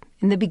good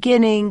in the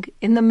beginning,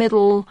 in the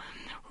middle,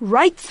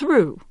 right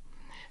through.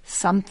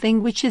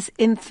 Something which is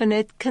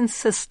infinite,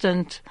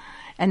 consistent,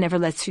 and never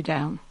lets you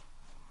down.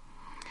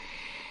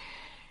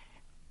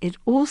 It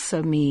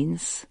also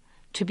means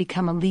to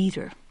become a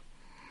leader.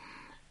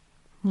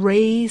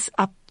 Raise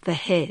up the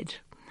head.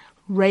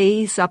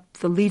 Raise up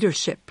the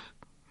leadership.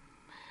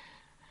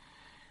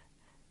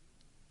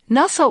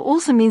 Nasa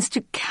also means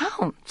to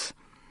count.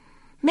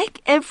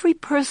 Make every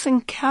person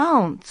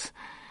count.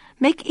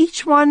 Make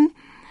each one,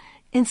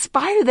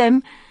 inspire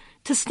them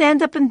to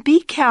stand up and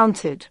be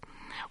counted.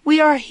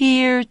 We are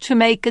here to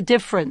make a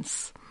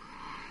difference.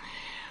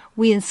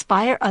 We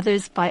inspire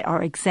others by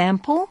our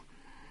example,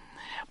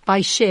 by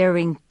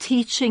sharing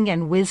teaching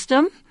and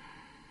wisdom,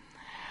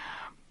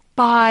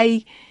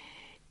 by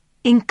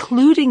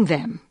including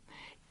them,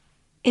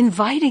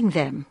 inviting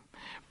them,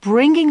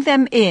 bringing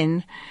them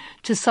in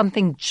to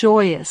something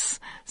joyous,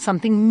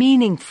 something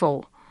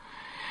meaningful.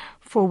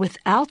 For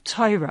without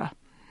Torah,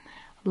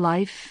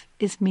 life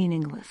is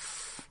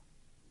meaningless.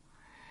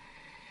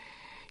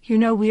 You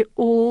know, we're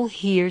all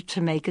here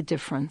to make a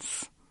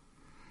difference.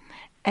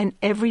 And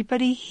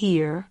everybody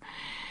here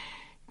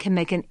can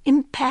make an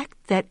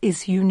impact that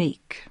is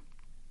unique.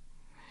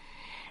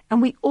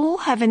 And we all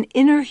have an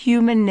inner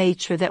human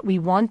nature that we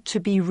want to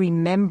be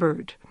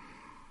remembered.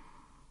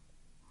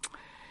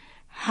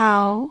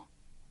 How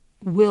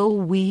will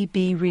we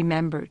be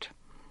remembered?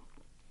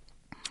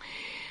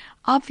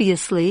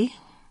 Obviously,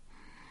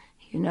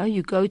 you know,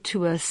 you go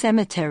to a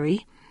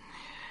cemetery,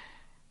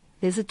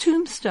 there's a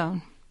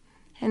tombstone.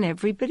 And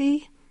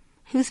everybody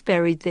who's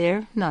buried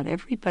there, not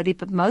everybody,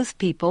 but most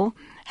people,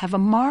 have a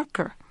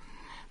marker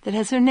that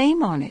has their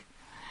name on it.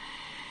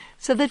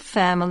 So that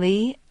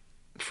family,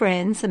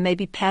 friends, and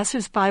maybe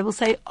passers-by will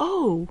say,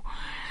 oh,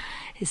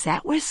 is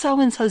that where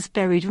so-and-so's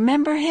buried?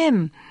 Remember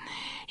him?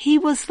 He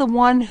was the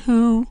one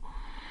who...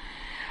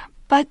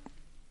 But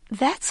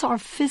that's our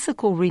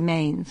physical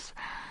remains,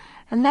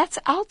 and that's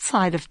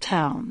outside of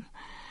town.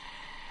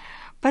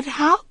 But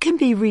how can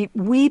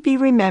we be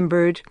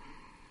remembered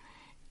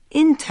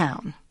in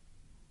town,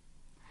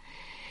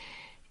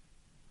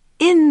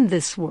 in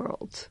this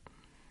world,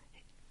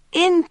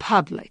 in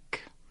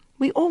public?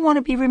 We all want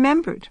to be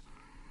remembered.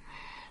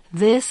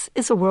 This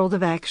is a world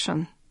of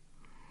action.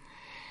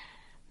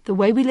 The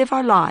way we live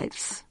our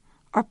lives,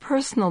 our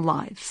personal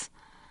lives,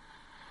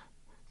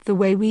 the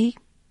way we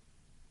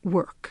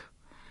work,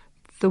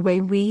 the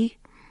way we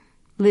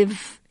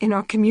live in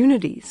our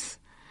communities.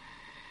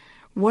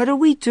 What are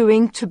we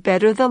doing to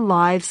better the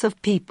lives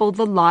of people,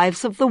 the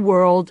lives of the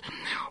world?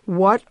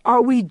 What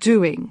are we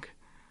doing?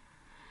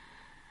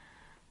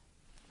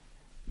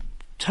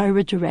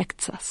 Torah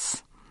directs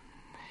us.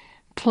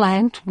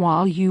 Plant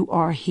while you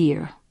are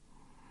here.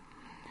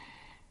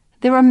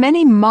 There are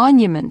many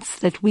monuments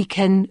that we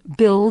can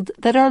build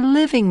that are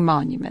living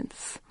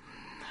monuments.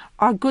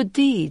 Our good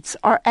deeds,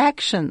 our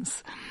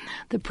actions.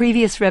 The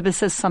previous Rebbe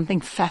says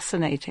something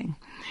fascinating.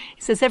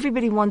 He says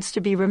everybody wants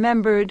to be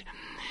remembered.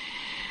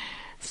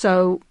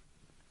 So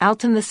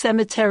out in the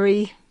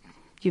cemetery,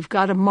 you've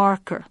got a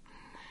marker.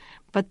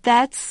 But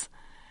that's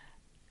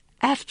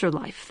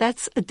afterlife.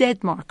 That's a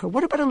dead marker.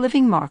 What about a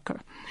living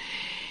marker?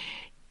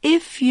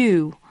 If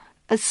you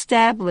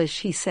establish,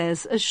 he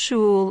says, a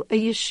shul,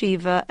 a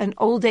yeshiva, an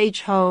old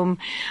age home,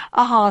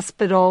 a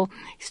hospital,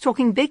 he's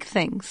talking big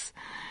things,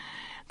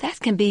 that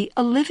can be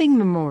a living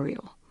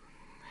memorial.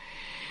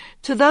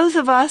 To those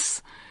of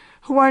us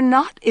who are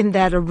not in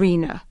that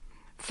arena,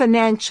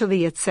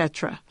 financially,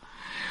 etc.,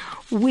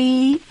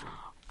 we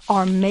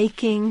are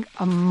making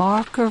a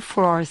marker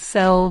for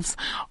ourselves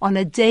on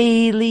a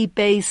daily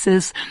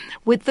basis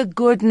with the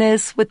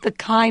goodness, with the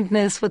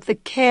kindness, with the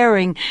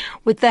caring,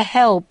 with the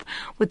help,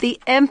 with the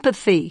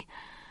empathy,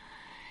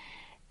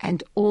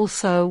 and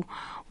also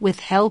with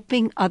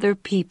helping other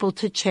people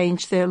to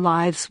change their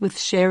lives, with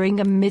sharing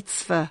a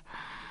mitzvah.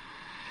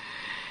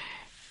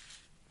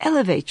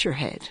 Elevate your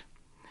head.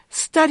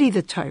 Study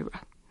the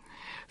Torah.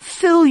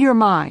 Fill your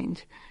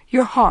mind,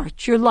 your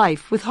heart, your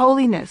life with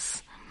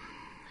holiness.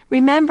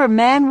 Remember,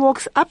 man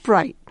walks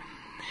upright.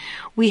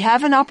 We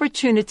have an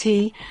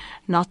opportunity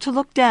not to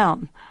look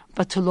down,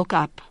 but to look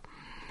up.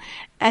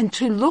 And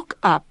to look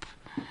up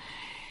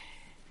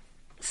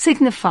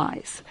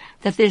signifies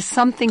that there's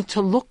something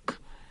to look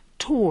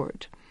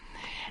toward.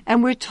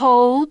 And we're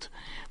told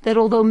that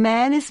although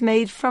man is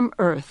made from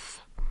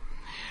earth,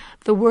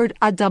 the word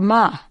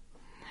Adamah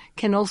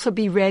can also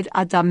be read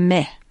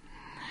Adameh.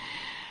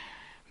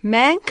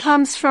 Man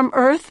comes from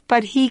earth,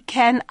 but he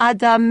can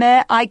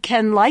Adameh. I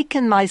can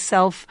liken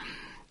myself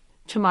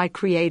to my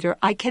Creator.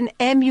 I can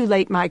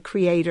emulate my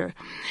Creator.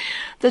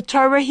 The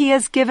Torah he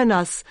has given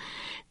us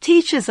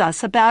teaches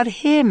us about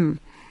him,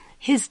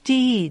 his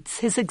deeds,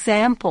 his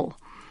example.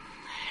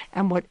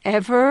 And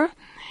whatever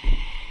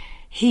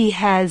he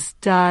has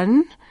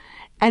done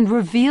and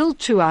revealed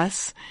to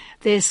us,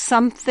 there's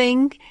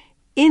something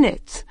in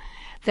it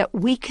that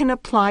we can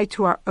apply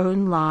to our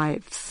own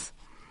lives.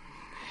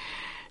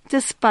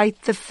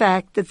 Despite the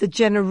fact that the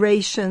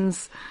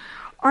generations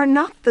are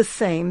not the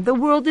same, the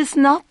world is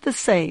not the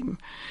same.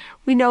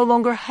 We no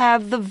longer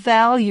have the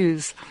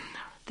values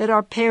that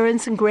our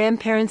parents and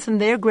grandparents and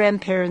their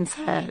grandparents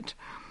had.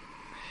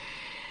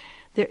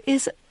 There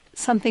is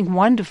something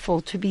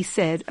wonderful to be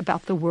said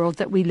about the world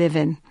that we live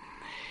in.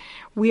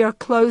 We are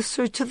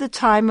closer to the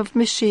time of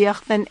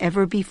Mashiach than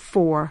ever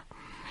before.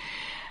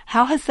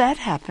 How has that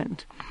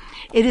happened?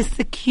 It is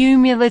the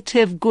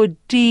cumulative good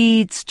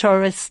deeds,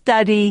 Torah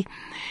study,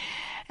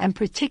 and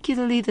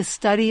particularly the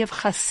study of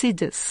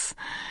Hasidus,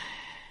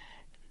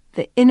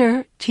 the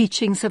inner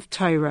teachings of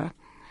Torah,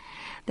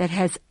 that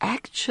has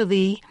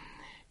actually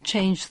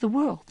changed the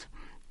world.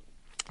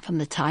 From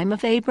the time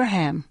of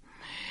Abraham,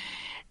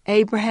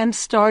 Abraham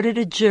started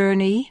a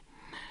journey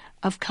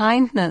of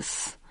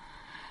kindness.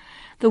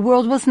 The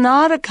world was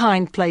not a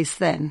kind place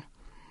then.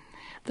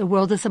 The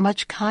world is a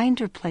much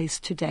kinder place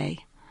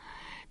today.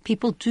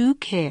 People do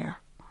care.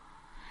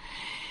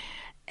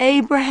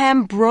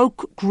 Abraham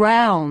broke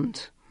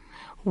ground.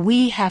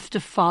 We have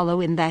to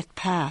follow in that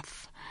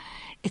path.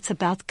 It's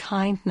about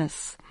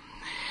kindness.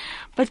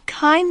 But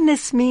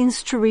kindness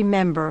means to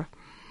remember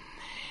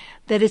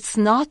that it's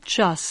not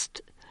just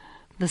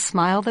the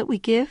smile that we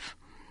give,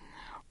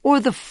 or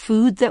the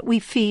food that we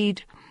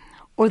feed,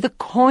 or the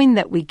coin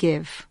that we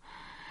give.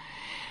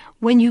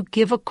 When you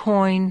give a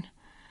coin,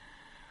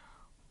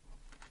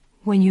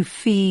 when you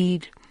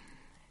feed,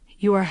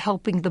 you are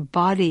helping the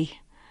body.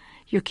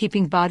 You're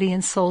keeping body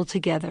and soul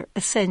together,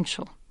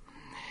 essential.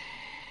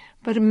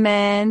 But a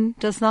man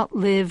does not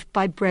live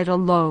by bread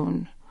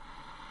alone.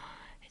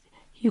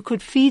 You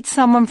could feed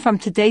someone from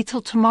today till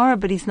tomorrow,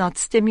 but he's not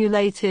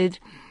stimulated,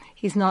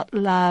 he's not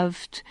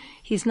loved,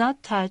 he's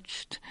not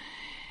touched,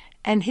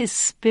 and his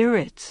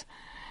spirit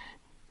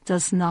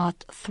does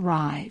not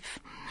thrive.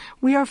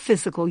 We are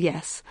physical,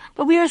 yes,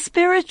 but we are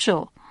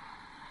spiritual.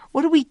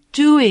 What are we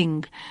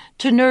doing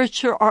to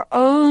nurture our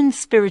own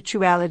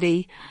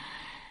spirituality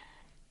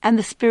and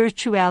the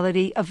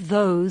spirituality of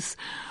those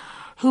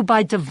who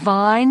by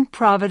divine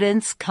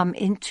providence come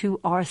into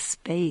our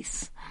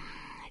space?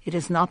 It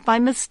is not by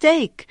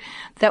mistake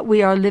that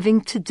we are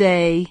living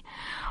today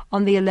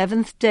on the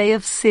 11th day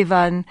of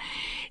Sivan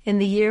in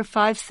the year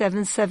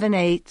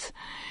 5778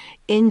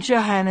 in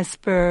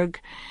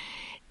Johannesburg,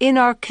 in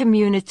our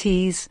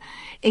communities,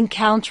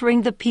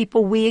 encountering the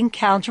people we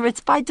encounter. It's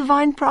by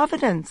divine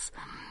providence.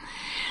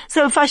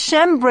 So if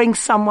Hashem brings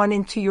someone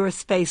into your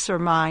space or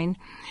mine,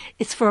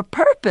 it's for a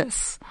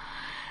purpose.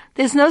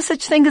 There's no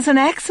such thing as an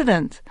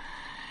accident.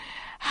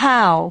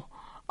 How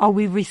are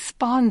we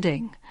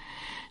responding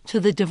to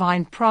the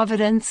divine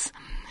providence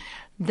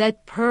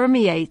that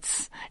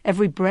permeates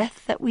every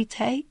breath that we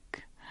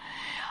take?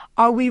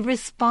 Are we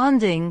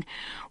responding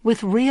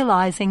with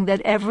realizing that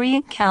every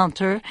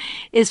encounter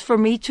is for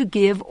me to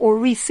give or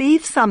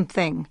receive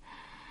something?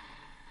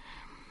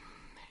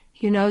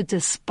 You know,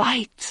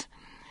 despite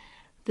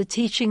the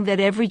teaching that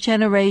every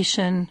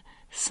generation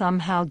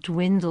somehow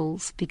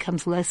dwindles,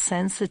 becomes less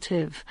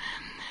sensitive,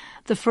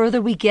 the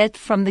further we get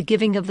from the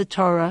giving of the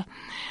Torah,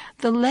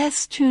 the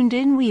less tuned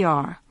in we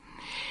are.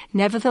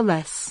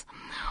 Nevertheless,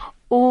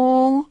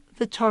 all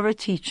the Torah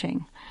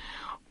teaching,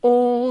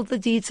 all the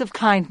deeds of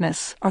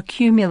kindness are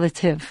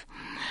cumulative.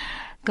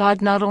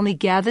 God not only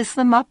gathers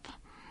them up,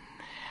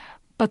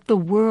 but the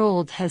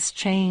world has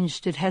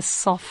changed. It has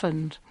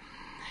softened.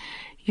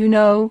 You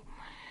know,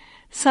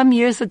 some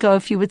years ago,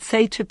 if you would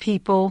say to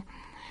people,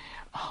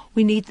 oh,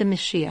 we need the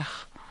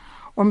Mashiach,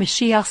 or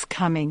Mashiach's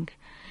coming,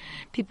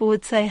 people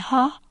would say,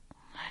 huh?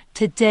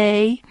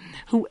 Today,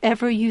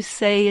 whoever you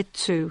say it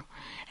to,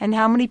 and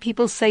how many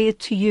people say it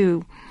to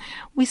you,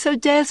 we so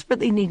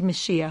desperately need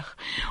Mashiach.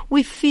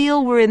 We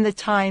feel we're in the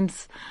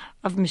times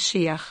of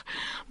Mashiach.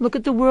 Look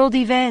at the world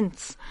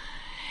events.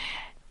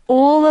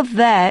 All of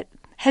that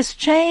has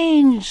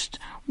changed.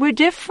 We're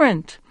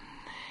different.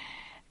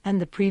 And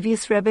the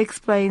previous Rebbe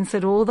explains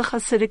that all the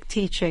Hasidic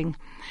teaching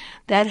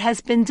that has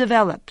been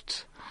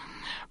developed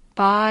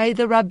by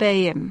the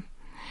Rabbeim,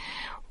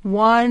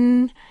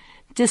 one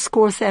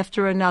discourse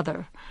after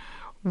another,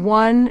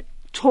 one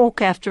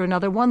talk after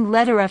another, one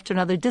letter after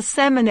another,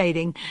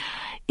 disseminating,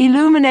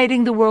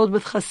 illuminating the world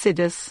with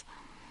Hasidus,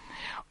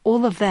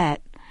 all of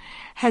that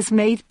has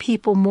made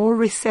people more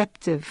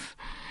receptive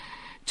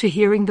to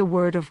hearing the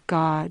word of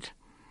God.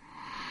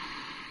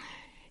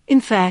 In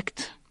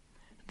fact,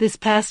 this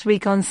past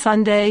week on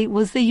Sunday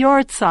was the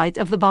yahrzeit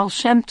of the Baal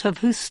Shem Tov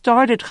who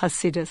started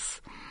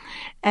Hasidus.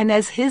 And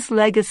as his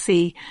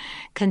legacy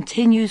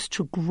continues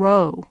to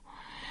grow,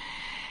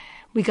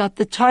 we got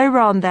the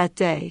Torah on that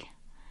day,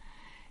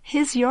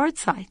 his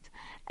yahrzeit,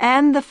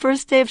 and the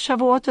first day of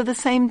Shavuot are the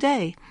same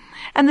day,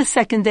 and the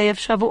second day of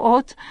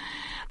Shavuot,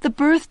 the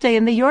birthday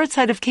and the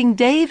yahrzeit of King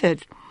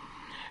David,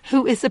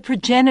 who is the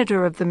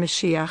progenitor of the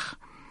Mashiach.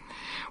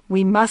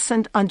 We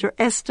mustn't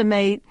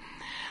underestimate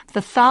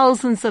the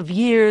thousands of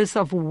years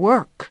of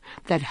work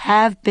that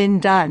have been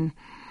done.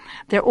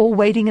 They're all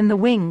waiting in the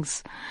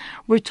wings.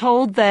 We're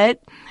told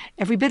that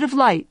every bit of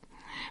light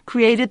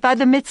created by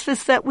the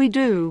mitzvahs that we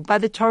do, by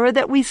the Torah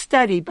that we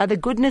study, by the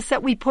goodness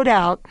that we put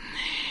out,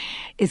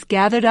 is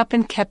gathered up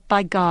and kept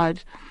by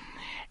God.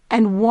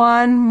 And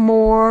one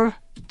more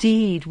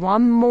deed,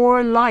 one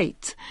more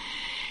light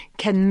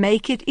can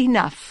make it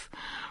enough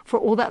for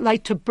all that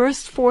light to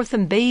burst forth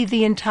and bathe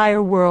the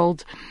entire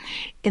world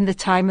in the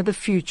time of the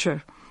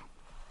future.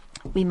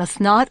 We must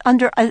not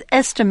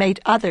underestimate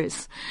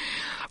others.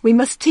 We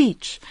must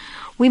teach.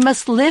 We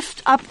must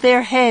lift up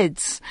their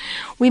heads.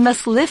 We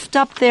must lift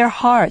up their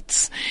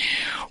hearts.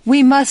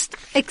 We must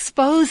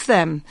expose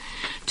them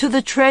to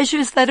the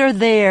treasures that are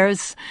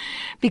theirs,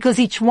 because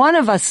each one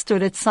of us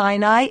stood at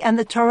Sinai and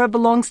the Torah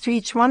belongs to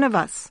each one of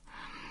us.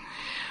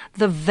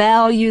 The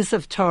values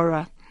of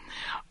Torah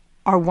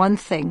are one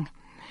thing,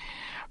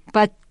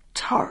 but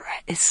Torah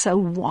is so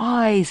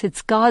wise.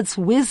 It's God's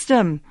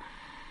wisdom.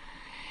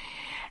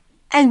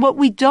 And what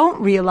we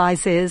don't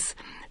realize is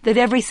that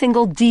every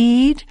single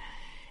deed,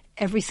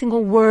 every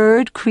single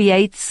word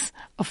creates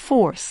a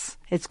force.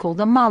 It's called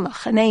a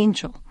malach, an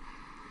angel.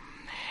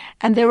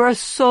 And there are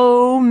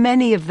so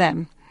many of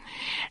them.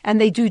 And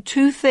they do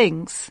two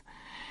things.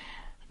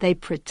 They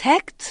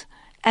protect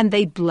and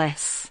they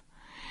bless.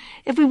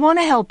 If we want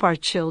to help our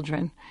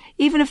children,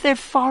 even if they're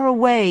far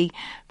away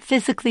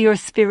physically or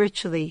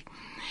spiritually,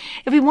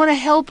 if we want to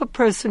help a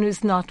person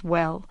who's not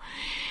well,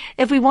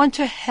 if we want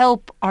to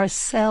help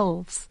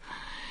ourselves,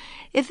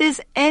 if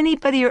there's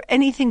anybody or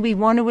anything we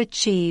want to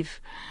achieve,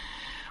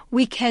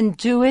 we can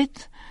do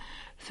it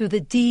through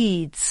the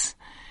deeds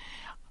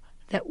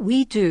that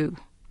we do,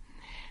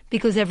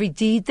 because every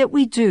deed that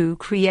we do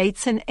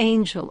creates an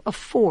angel, a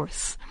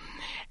force,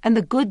 and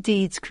the good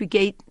deeds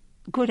create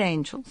good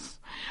angels.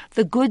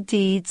 The good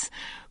deeds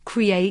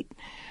create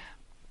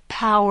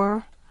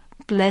power,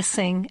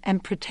 blessing,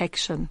 and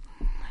protection.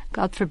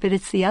 God forbid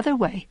it's the other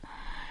way.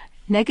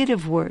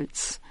 Negative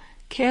words,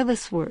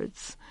 careless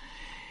words,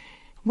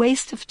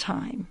 waste of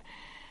time.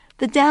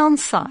 The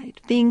downside,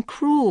 being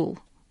cruel,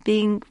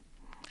 being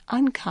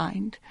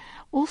unkind,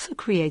 also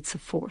creates a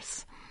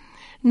force.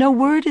 No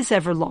word is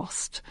ever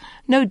lost.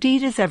 No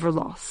deed is ever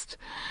lost.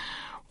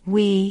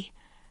 We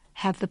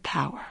have the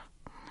power.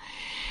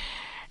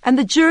 And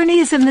the journey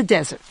is in the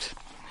desert.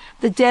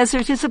 The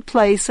desert is a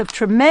place of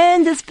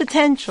tremendous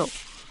potential.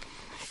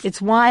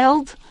 It's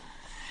wild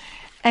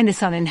and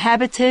it's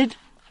uninhabited,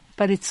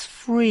 but it's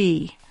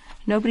free.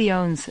 Nobody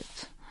owns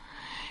it.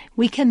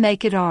 We can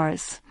make it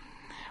ours.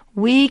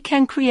 We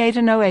can create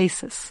an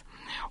oasis.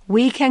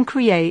 We can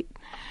create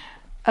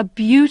a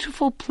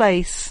beautiful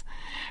place,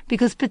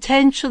 because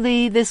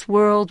potentially this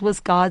world was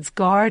God's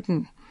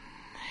garden.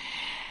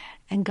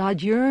 And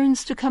God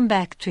yearns to come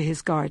back to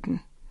his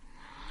garden.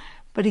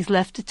 But he's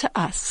left it to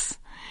us.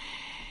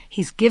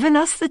 He's given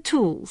us the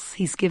tools.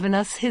 He's given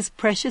us his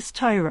precious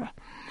Torah,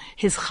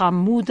 his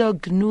Chamuda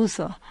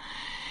Gnuza,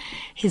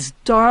 his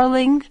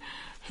darling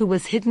who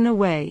was hidden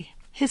away,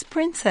 his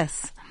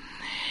princess.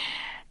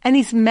 And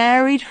he's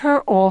married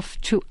her off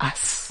to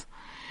us.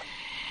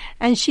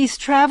 And she's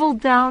traveled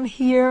down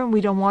here.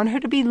 We don't want her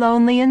to be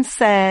lonely and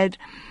sad.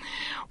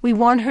 We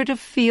want her to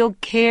feel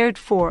cared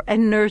for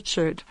and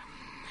nurtured.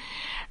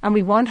 And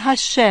we want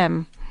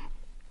Hashem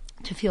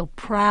to feel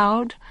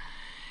proud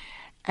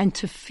and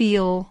to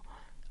feel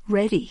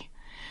ready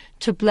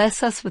to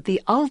bless us with the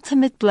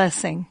ultimate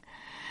blessing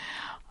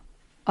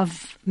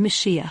of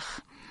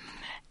Mashiach.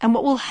 And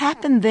what will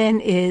happen then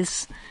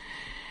is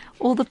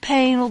all the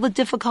pain, all the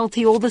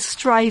difficulty, all the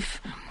strife,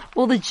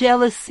 all the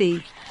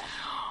jealousy,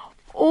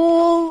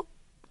 all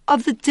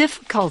of the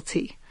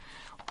difficulty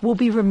will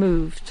be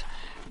removed.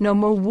 No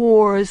more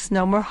wars,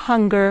 no more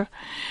hunger,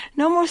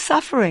 no more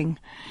suffering.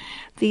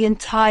 The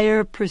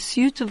entire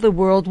pursuit of the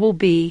world will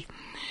be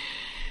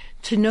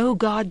to know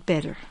God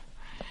better.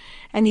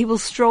 And he will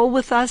stroll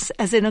with us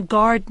as in a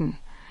garden.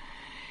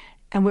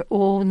 And we're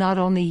all not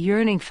only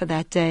yearning for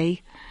that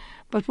day,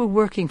 but we're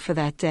working for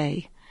that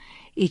day.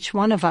 Each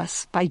one of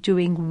us by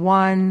doing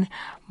one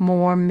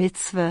more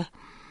mitzvah.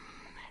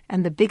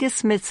 And the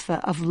biggest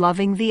mitzvah of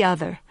loving the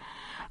other,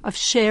 of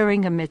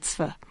sharing a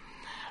mitzvah,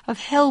 of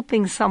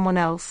helping someone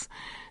else,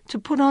 to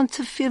put on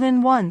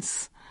tefillin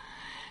once,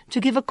 to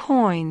give a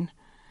coin,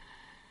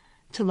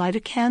 to light a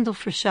candle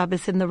for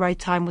Shabbos in the right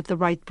time with the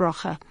right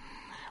bracha.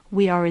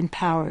 We are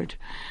empowered.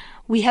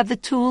 We have the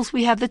tools,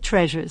 we have the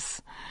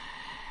treasures.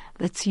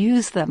 Let's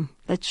use them.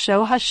 Let's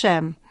show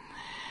Hashem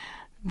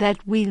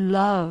that we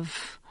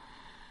love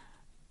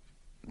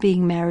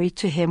being married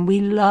to him.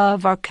 We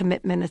love our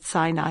commitment at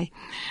Sinai.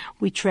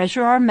 We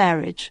treasure our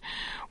marriage.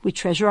 We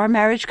treasure our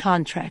marriage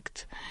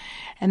contract.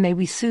 And may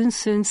we soon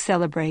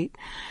celebrate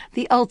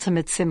the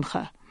ultimate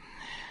simcha.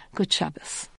 Good Shabbos.